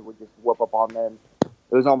 everyone would just whoop up on them.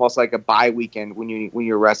 It was almost like a bye weekend when you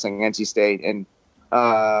were wrestling NC State. And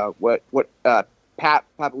what Pat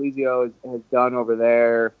Papalizio has done over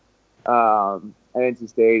there at NC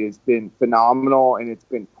State has been phenomenal, and it's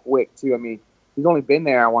been quick too. I mean, he's only been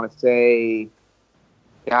there, I want to say,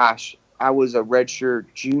 gosh, I was a redshirt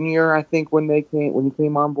junior, I think, when he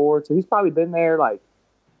came on board. So he's probably been there like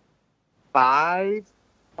 5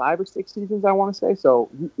 or 6 seasons, I want to say. So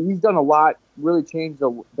he's done a lot, really changed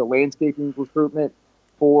the landscaping recruitment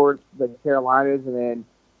for the Carolinas. And then,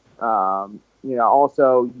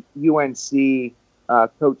 also UNC,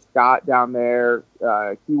 Coach Scott down there,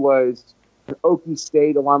 he was an Okie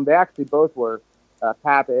State alum. They actually both were,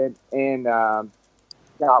 Pap and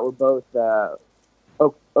Scott were both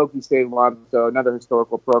Okie State alums, so another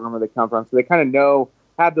historical program where they come from. So they kind of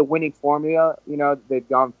have the winning formula. They've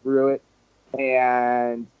gone through it,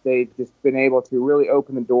 and they've just been able to really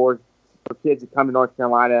open the doors for kids to come to North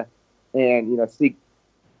Carolina and seek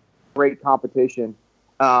great competition.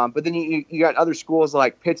 But then you got other schools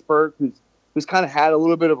like Pittsburgh, who's kind of had a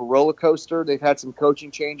little bit of a roller coaster. They've had some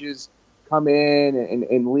coaching changes, come in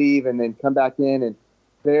and leave, and then come back in, and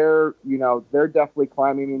they're definitely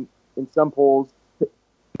climbing in some polls.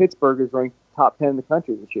 Pittsburgh is ranked top 10 in the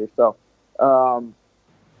country this year. So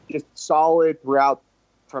just solid throughout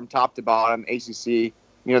from top to bottom, ACC.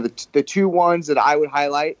 The 2 ones that I would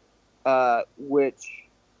highlight, actually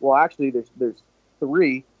there's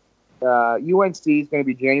 3. UNC is going to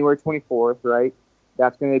be January 24th, right?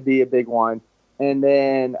 That's going to be a big one. And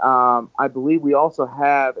then I believe we also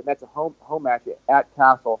have, and that's a home match at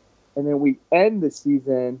Castle. And then we end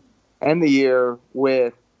the year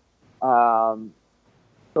with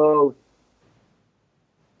both,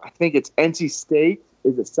 I think it's NC State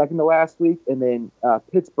is the second to last week, and then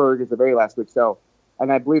Pittsburgh is the very last week. So,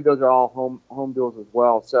 and I believe those are all home duels as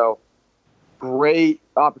well. So, great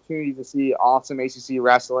opportunity to see awesome ACC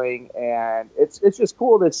wrestling, and it's just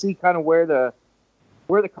cool to see kind of where the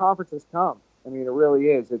conference has come. I mean, it really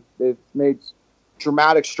is. It's made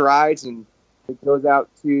dramatic strides, and it goes out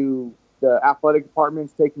to the athletic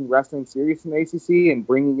departments taking wrestling serious in the ACC and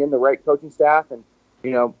bringing in the right coaching staff and,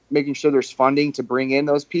 making sure there's funding to bring in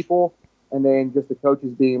those people. And then just the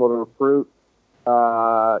coaches being able to recruit,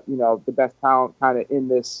 the best talent kind of in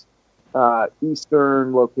this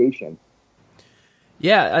Eastern location.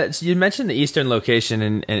 Yeah, so you mentioned the Eastern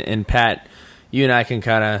location, and Pat, you and I can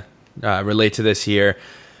kind of relate to this here.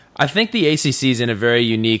 I think the ACC is in a very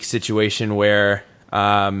unique situation where,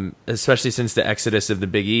 especially since the exodus of the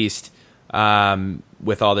Big East,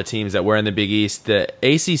 with all the teams that were in the Big East, the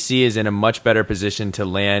ACC is in a much better position to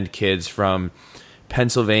land kids from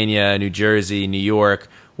Pennsylvania, New Jersey, New York,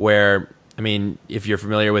 where, I mean, if you're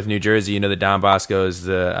familiar with New Jersey, the Don Boscos,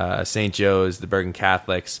 the St. Joe's, the Bergen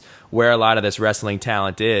Catholics, where a lot of this wrestling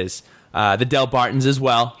talent is. The Del Bartons as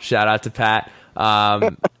well. Shout out to Pat. All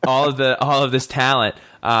of this talent.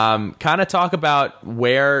 Kind of talk about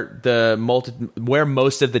where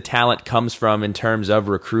most of the talent comes from in terms of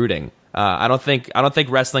recruiting. I don't think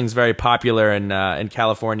wrestling's very popular in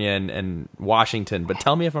California and Washington, but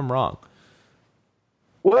tell me if I'm wrong.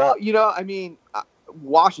 Well,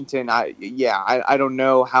 Washington, I don't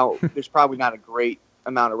know how. There's probably not a great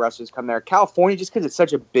amount of wrestlers come there. California, just because it's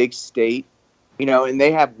such a big state, and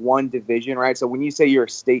they have one division, right? So when you say you're a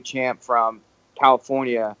state champ from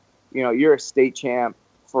California, you're a state champ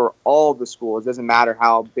for all the schools. It doesn't matter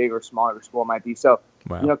how big or small your school might be. So,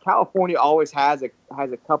 wow. California always has a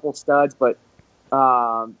couple studs, but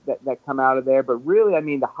that come out of there. But really,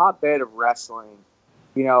 the hotbed of wrestling,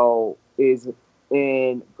 is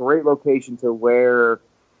in great location to where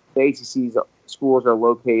the ACC's schools are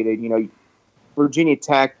located. Virginia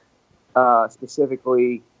Tech,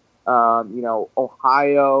 specifically,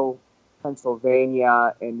 Ohio,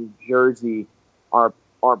 Pennsylvania, and New Jersey are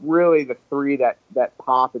really the three that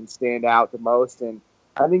pop and stand out the most. And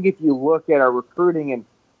I think if you look at our recruiting, and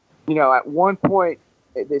at one point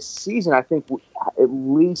this season, I think at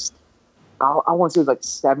least I want to say like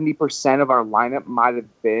 70% of our lineup might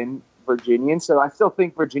have been Virginian. So I still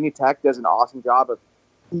think Virginia Tech does an awesome job of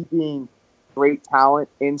keeping great talent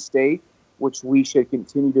in state, which we should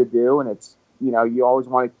continue to do. And it's, you always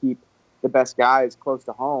want to keep the best guys close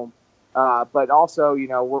to home. But also,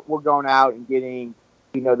 we're going out and getting,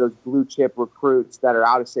 those blue chip recruits that are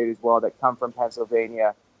out of state as well, that come from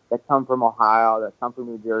Pennsylvania, that come from Ohio, that come from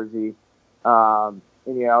New Jersey.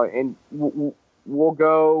 And we'll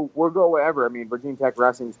go wherever. Virginia Tech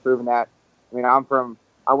wrestling has proven that.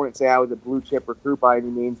 I wouldn't say I was a blue chip recruit by any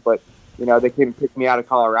means, but they came and picked me out of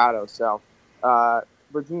Colorado. So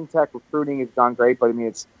Virginia Tech recruiting has gone great, but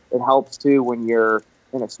it helps too when you're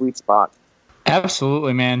in a sweet spot.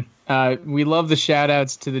 Absolutely, man. We love the shout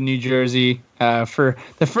outs to the New Jersey. For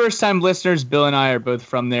the first time listeners, Bill and I are both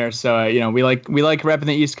from there. So, we like repping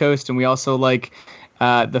the East Coast, and we also like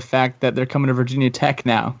the fact that they're coming to Virginia Tech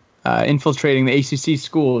now, infiltrating the ACC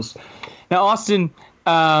schools. Now, Austin,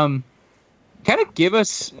 kind of give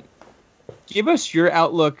us your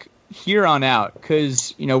outlook here on out,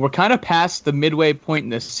 because we're kind of past the midway point in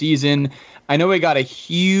the season. I know we got a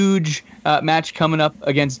huge match coming up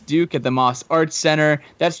against Duke at the Moss Arts Center.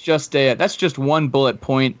 That's just one bullet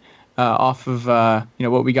point off of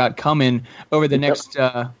what we got coming over the next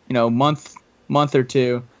month or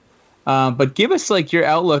two. But give us like your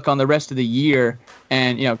outlook on the rest of the year,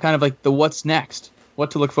 and kind of like the what's next,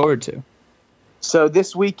 what to look forward to. So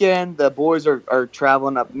this weekend, the boys are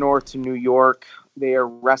traveling up north to New York. They are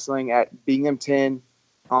wrestling at Binghamton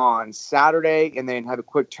on Saturday, and then have a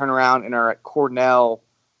quick turnaround and are at Cornell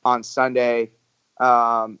on Sunday.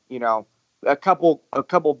 A couple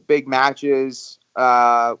big matches.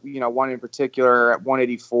 One in particular at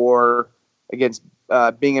 184 against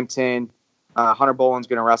Binghamton. Hunter Boland's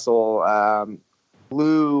going to wrestle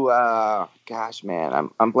Lou. I'm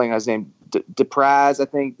blanking on his name. DePraz, I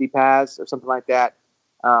think, DePaz or something like that.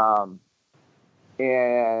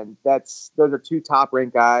 And those are two top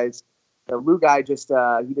ranked guys. The Lou guy he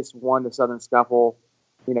just won the Southern Scuffle,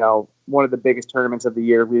 one of the biggest tournaments of the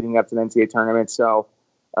year leading up to the NCAA tournament. So,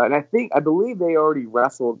 and I believe they already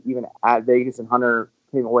wrestled even at Vegas, and Hunter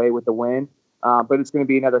came away with the win. But it's going to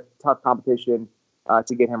be another tough competition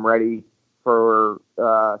to get him ready for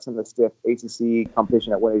some of the stiff ACC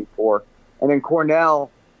competition at 184. And then Cornell's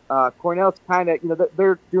kind of,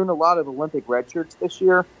 they're doing a lot of Olympic red shirts this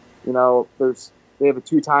year. They have a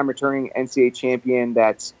two-time returning NCAA champion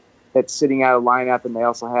that's sitting out of lineup, and they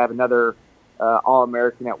also have another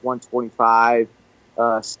All-American at 125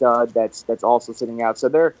 stud that's also sitting out. So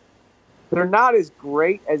they're not as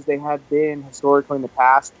great as they have been historically in the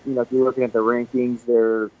past. If you're looking at the rankings,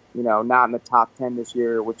 they're not in the top 10 this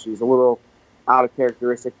year, which is a little out of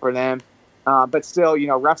characteristic for them. But still,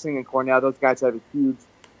 wrestling in Cornell, those guys have a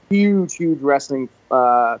huge wrestling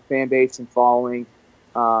fan base and following.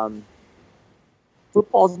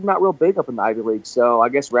 Football's not real big up in the Ivy League, so I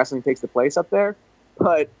guess wrestling takes the place up there.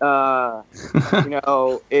 But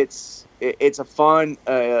it's a fun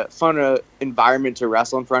environment to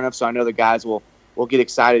wrestle in front of. So I know the guys will get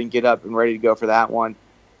excited and get up and ready to go for that one.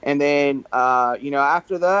 And then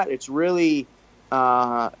after that, it's really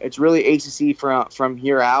ACC from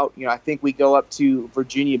here out. I think we go up to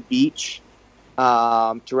Virginia Beach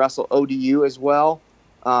to wrestle ODU as well.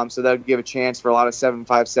 So that would give a chance for a lot of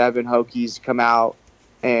 757 Hokies to come out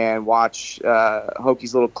and watch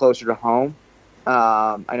Hokies a little closer to home.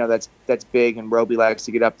 I know that's big, and Roby likes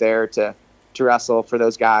to get up there to wrestle for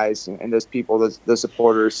those guys and those people, those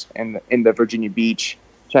supporters in the Virginia Beach,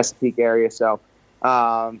 Chesapeake area. So,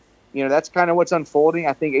 that's kind of what's unfolding.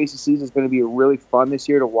 I think ACCs is going to be really fun this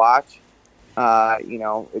year to watch.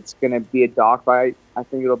 It's going to be a dogfight. I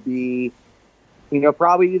think it'll be,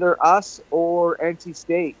 probably either us or NC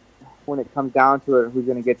State when it comes down to it, who's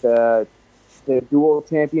going to get the dual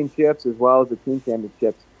championships as well as the team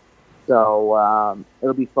championships. So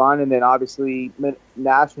it'll be fun. And then obviously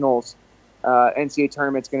nationals, NCAA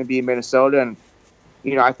tournament's going to be in Minnesota. And,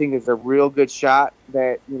 I think there's a real good shot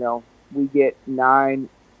that, we get nine,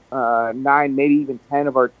 maybe even 10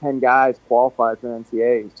 of our 10 guys qualified for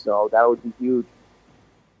NCAA. So that would be huge.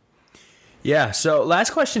 Yeah. So last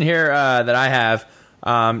question here that I have,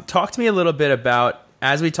 talk to me a little bit about,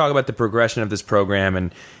 as we talk about the progression of this program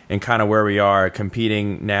and kind of where we are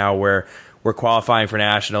competing now, where we're qualifying for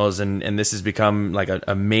nationals, and this has become like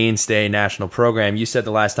a mainstay national program. You said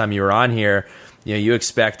the last time you were on here, you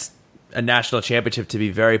expect a national championship to be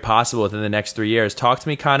very possible within the next 3 years. Talk to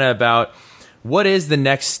me kind of about what is the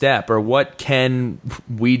next step, or what can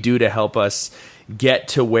we do to help us get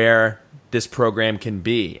to where this program can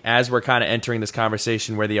be, as we're kind of entering this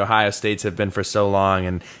conversation where the Ohio States have been for so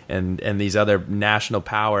long and these other national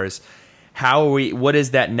powers. What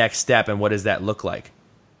is that next step, and what does that look like?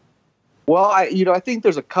 Well, I think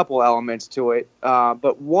there's a couple elements to it,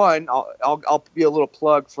 but one, I'll be a little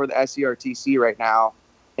plug for the SERTC right now,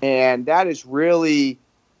 and that is really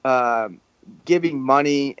giving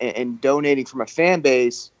money and donating from a fan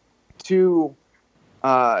base to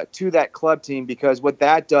that club team, because what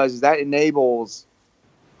that does is that enables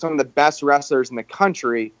some of the best wrestlers in the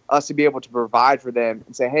country, us to be able to provide for them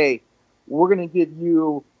and say, hey, we're going to give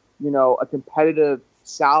you, a competitive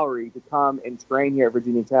salary to come and train here at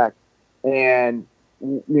Virginia Tech. And,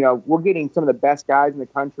 we're getting some of the best guys in the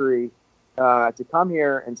country to come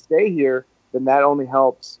here and stay here. Then that only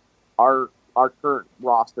helps our current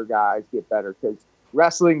roster guys get better, because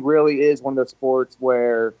wrestling really is one of those sports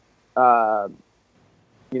where,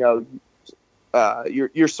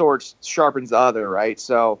 your sword sharpens the other, right?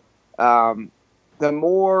 So the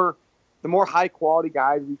more high quality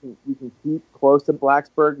guys we can keep close to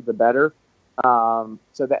Blacksburg, the better.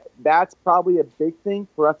 So that's probably a big thing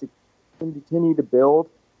for us to continue to build.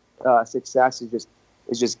 Success is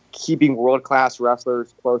just keeping world class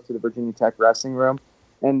wrestlers close to the Virginia Tech wrestling room.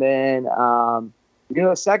 And then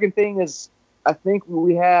the second thing is, I think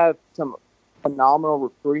we have some phenomenal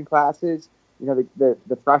recruiting classes.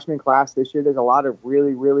 The freshman class this year, there's a lot of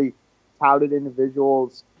really, really touted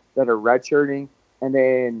individuals that are redshirting. And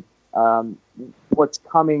then what's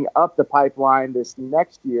coming up the pipeline this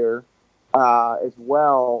next year as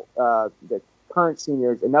well, the current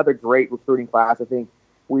seniors, another great recruiting class. I think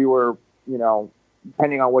we were,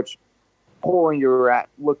 depending on which polling you were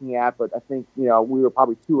looking at, but I think, we were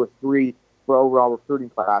probably 2 or 3 for overall recruiting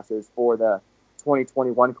classes for the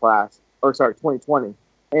 2021 class, 2020.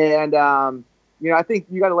 And, I think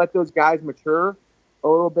you got to let those guys mature a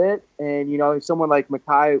little bit. And, someone like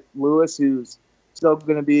Makai Lewis, who's still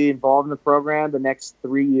going to be involved in the program the next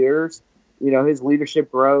 3 years, his leadership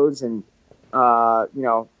grows. And,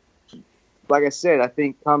 like I said, I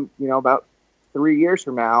think come, about 3 years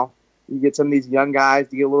from now, you get some of these young guys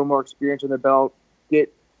to get a little more experience on their belt,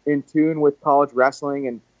 get in tune with college wrestling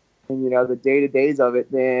and the day-to-days of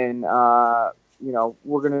it, then,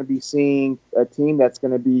 we're going to be seeing a team that's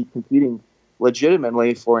going to be competing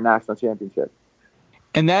legitimately for a national championship.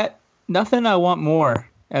 And that, nothing I want more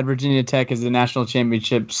at Virginia Tech is the national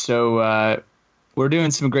championship. So we're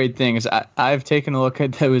doing some great things. I've taken a look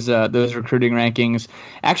at those recruiting rankings.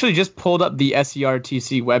 Actually, just pulled up the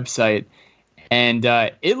SERTC website, and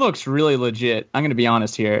it looks really legit. I'm going to be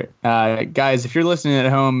honest here. Guys, if you're listening at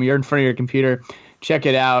home, you're in front of your computer, check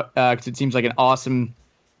it out, because it seems like an awesome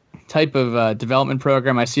type of development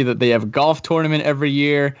program. I see that they have a golf tournament every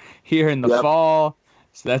year here in the fall,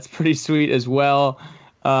 so that's pretty sweet as well.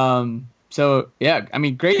 So yeah, I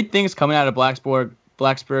mean, great things coming out of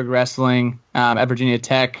Blacksburg Wrestling at Virginia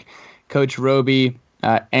Tech. Coach Roby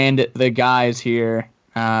and the guys here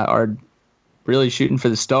are really shooting for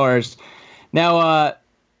the stars. Now,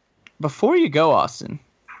 before you go, Austin,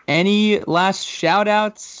 any last shout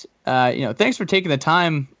outs? Thanks for taking the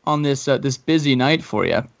time on this busy night for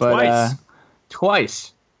you. But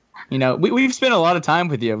twice. We've spent a lot of time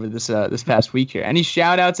with you over this past week here. Any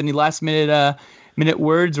shout outs, any last minute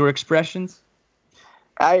words or expressions?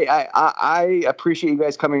 I appreciate you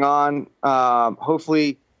guys coming on.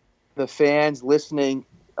 Hopefully the fans listening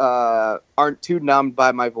aren't too numbed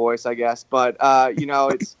by my voice, I guess. But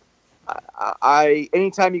it's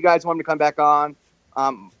anytime you guys want me to come back on,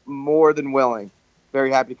 I'm more than willing.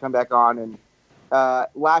 Very happy to come back on. And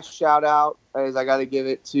last shout out is I got to give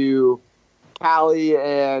it to Callie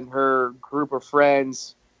and her group of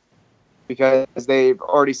friends because they've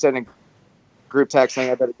already sent a group text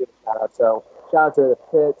saying I better give a shout out. So shout out to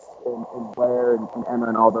Pitts and Blair and Emma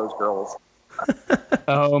and all those girls.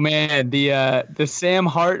 Oh man, the Sam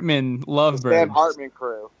Hartman Lovebirds. Sam Hartman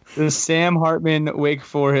crew. The Sam Hartman Wake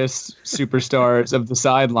Forest superstars of the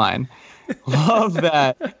sideline. Love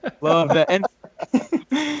that. And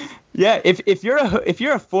yeah, if you're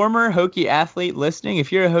a former Hokie athlete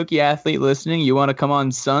listening, you want to come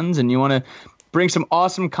on Suns and you want to bring some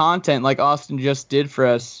awesome content like Austin just did for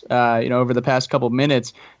us, over the past couple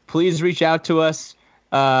minutes, please reach out to us.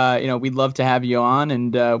 We'd love to have you on,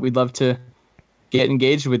 and we'd love to get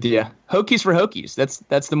engaged with you. Hokies for Hokies.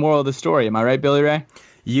 That's the moral of the story. Am I right, Billy Ray?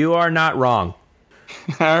 You are not wrong.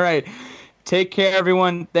 All right. Take care,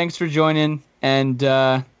 everyone. Thanks for joining, and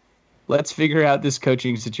let's figure out this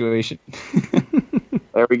coaching situation.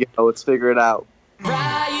 There we go. Let's figure it out.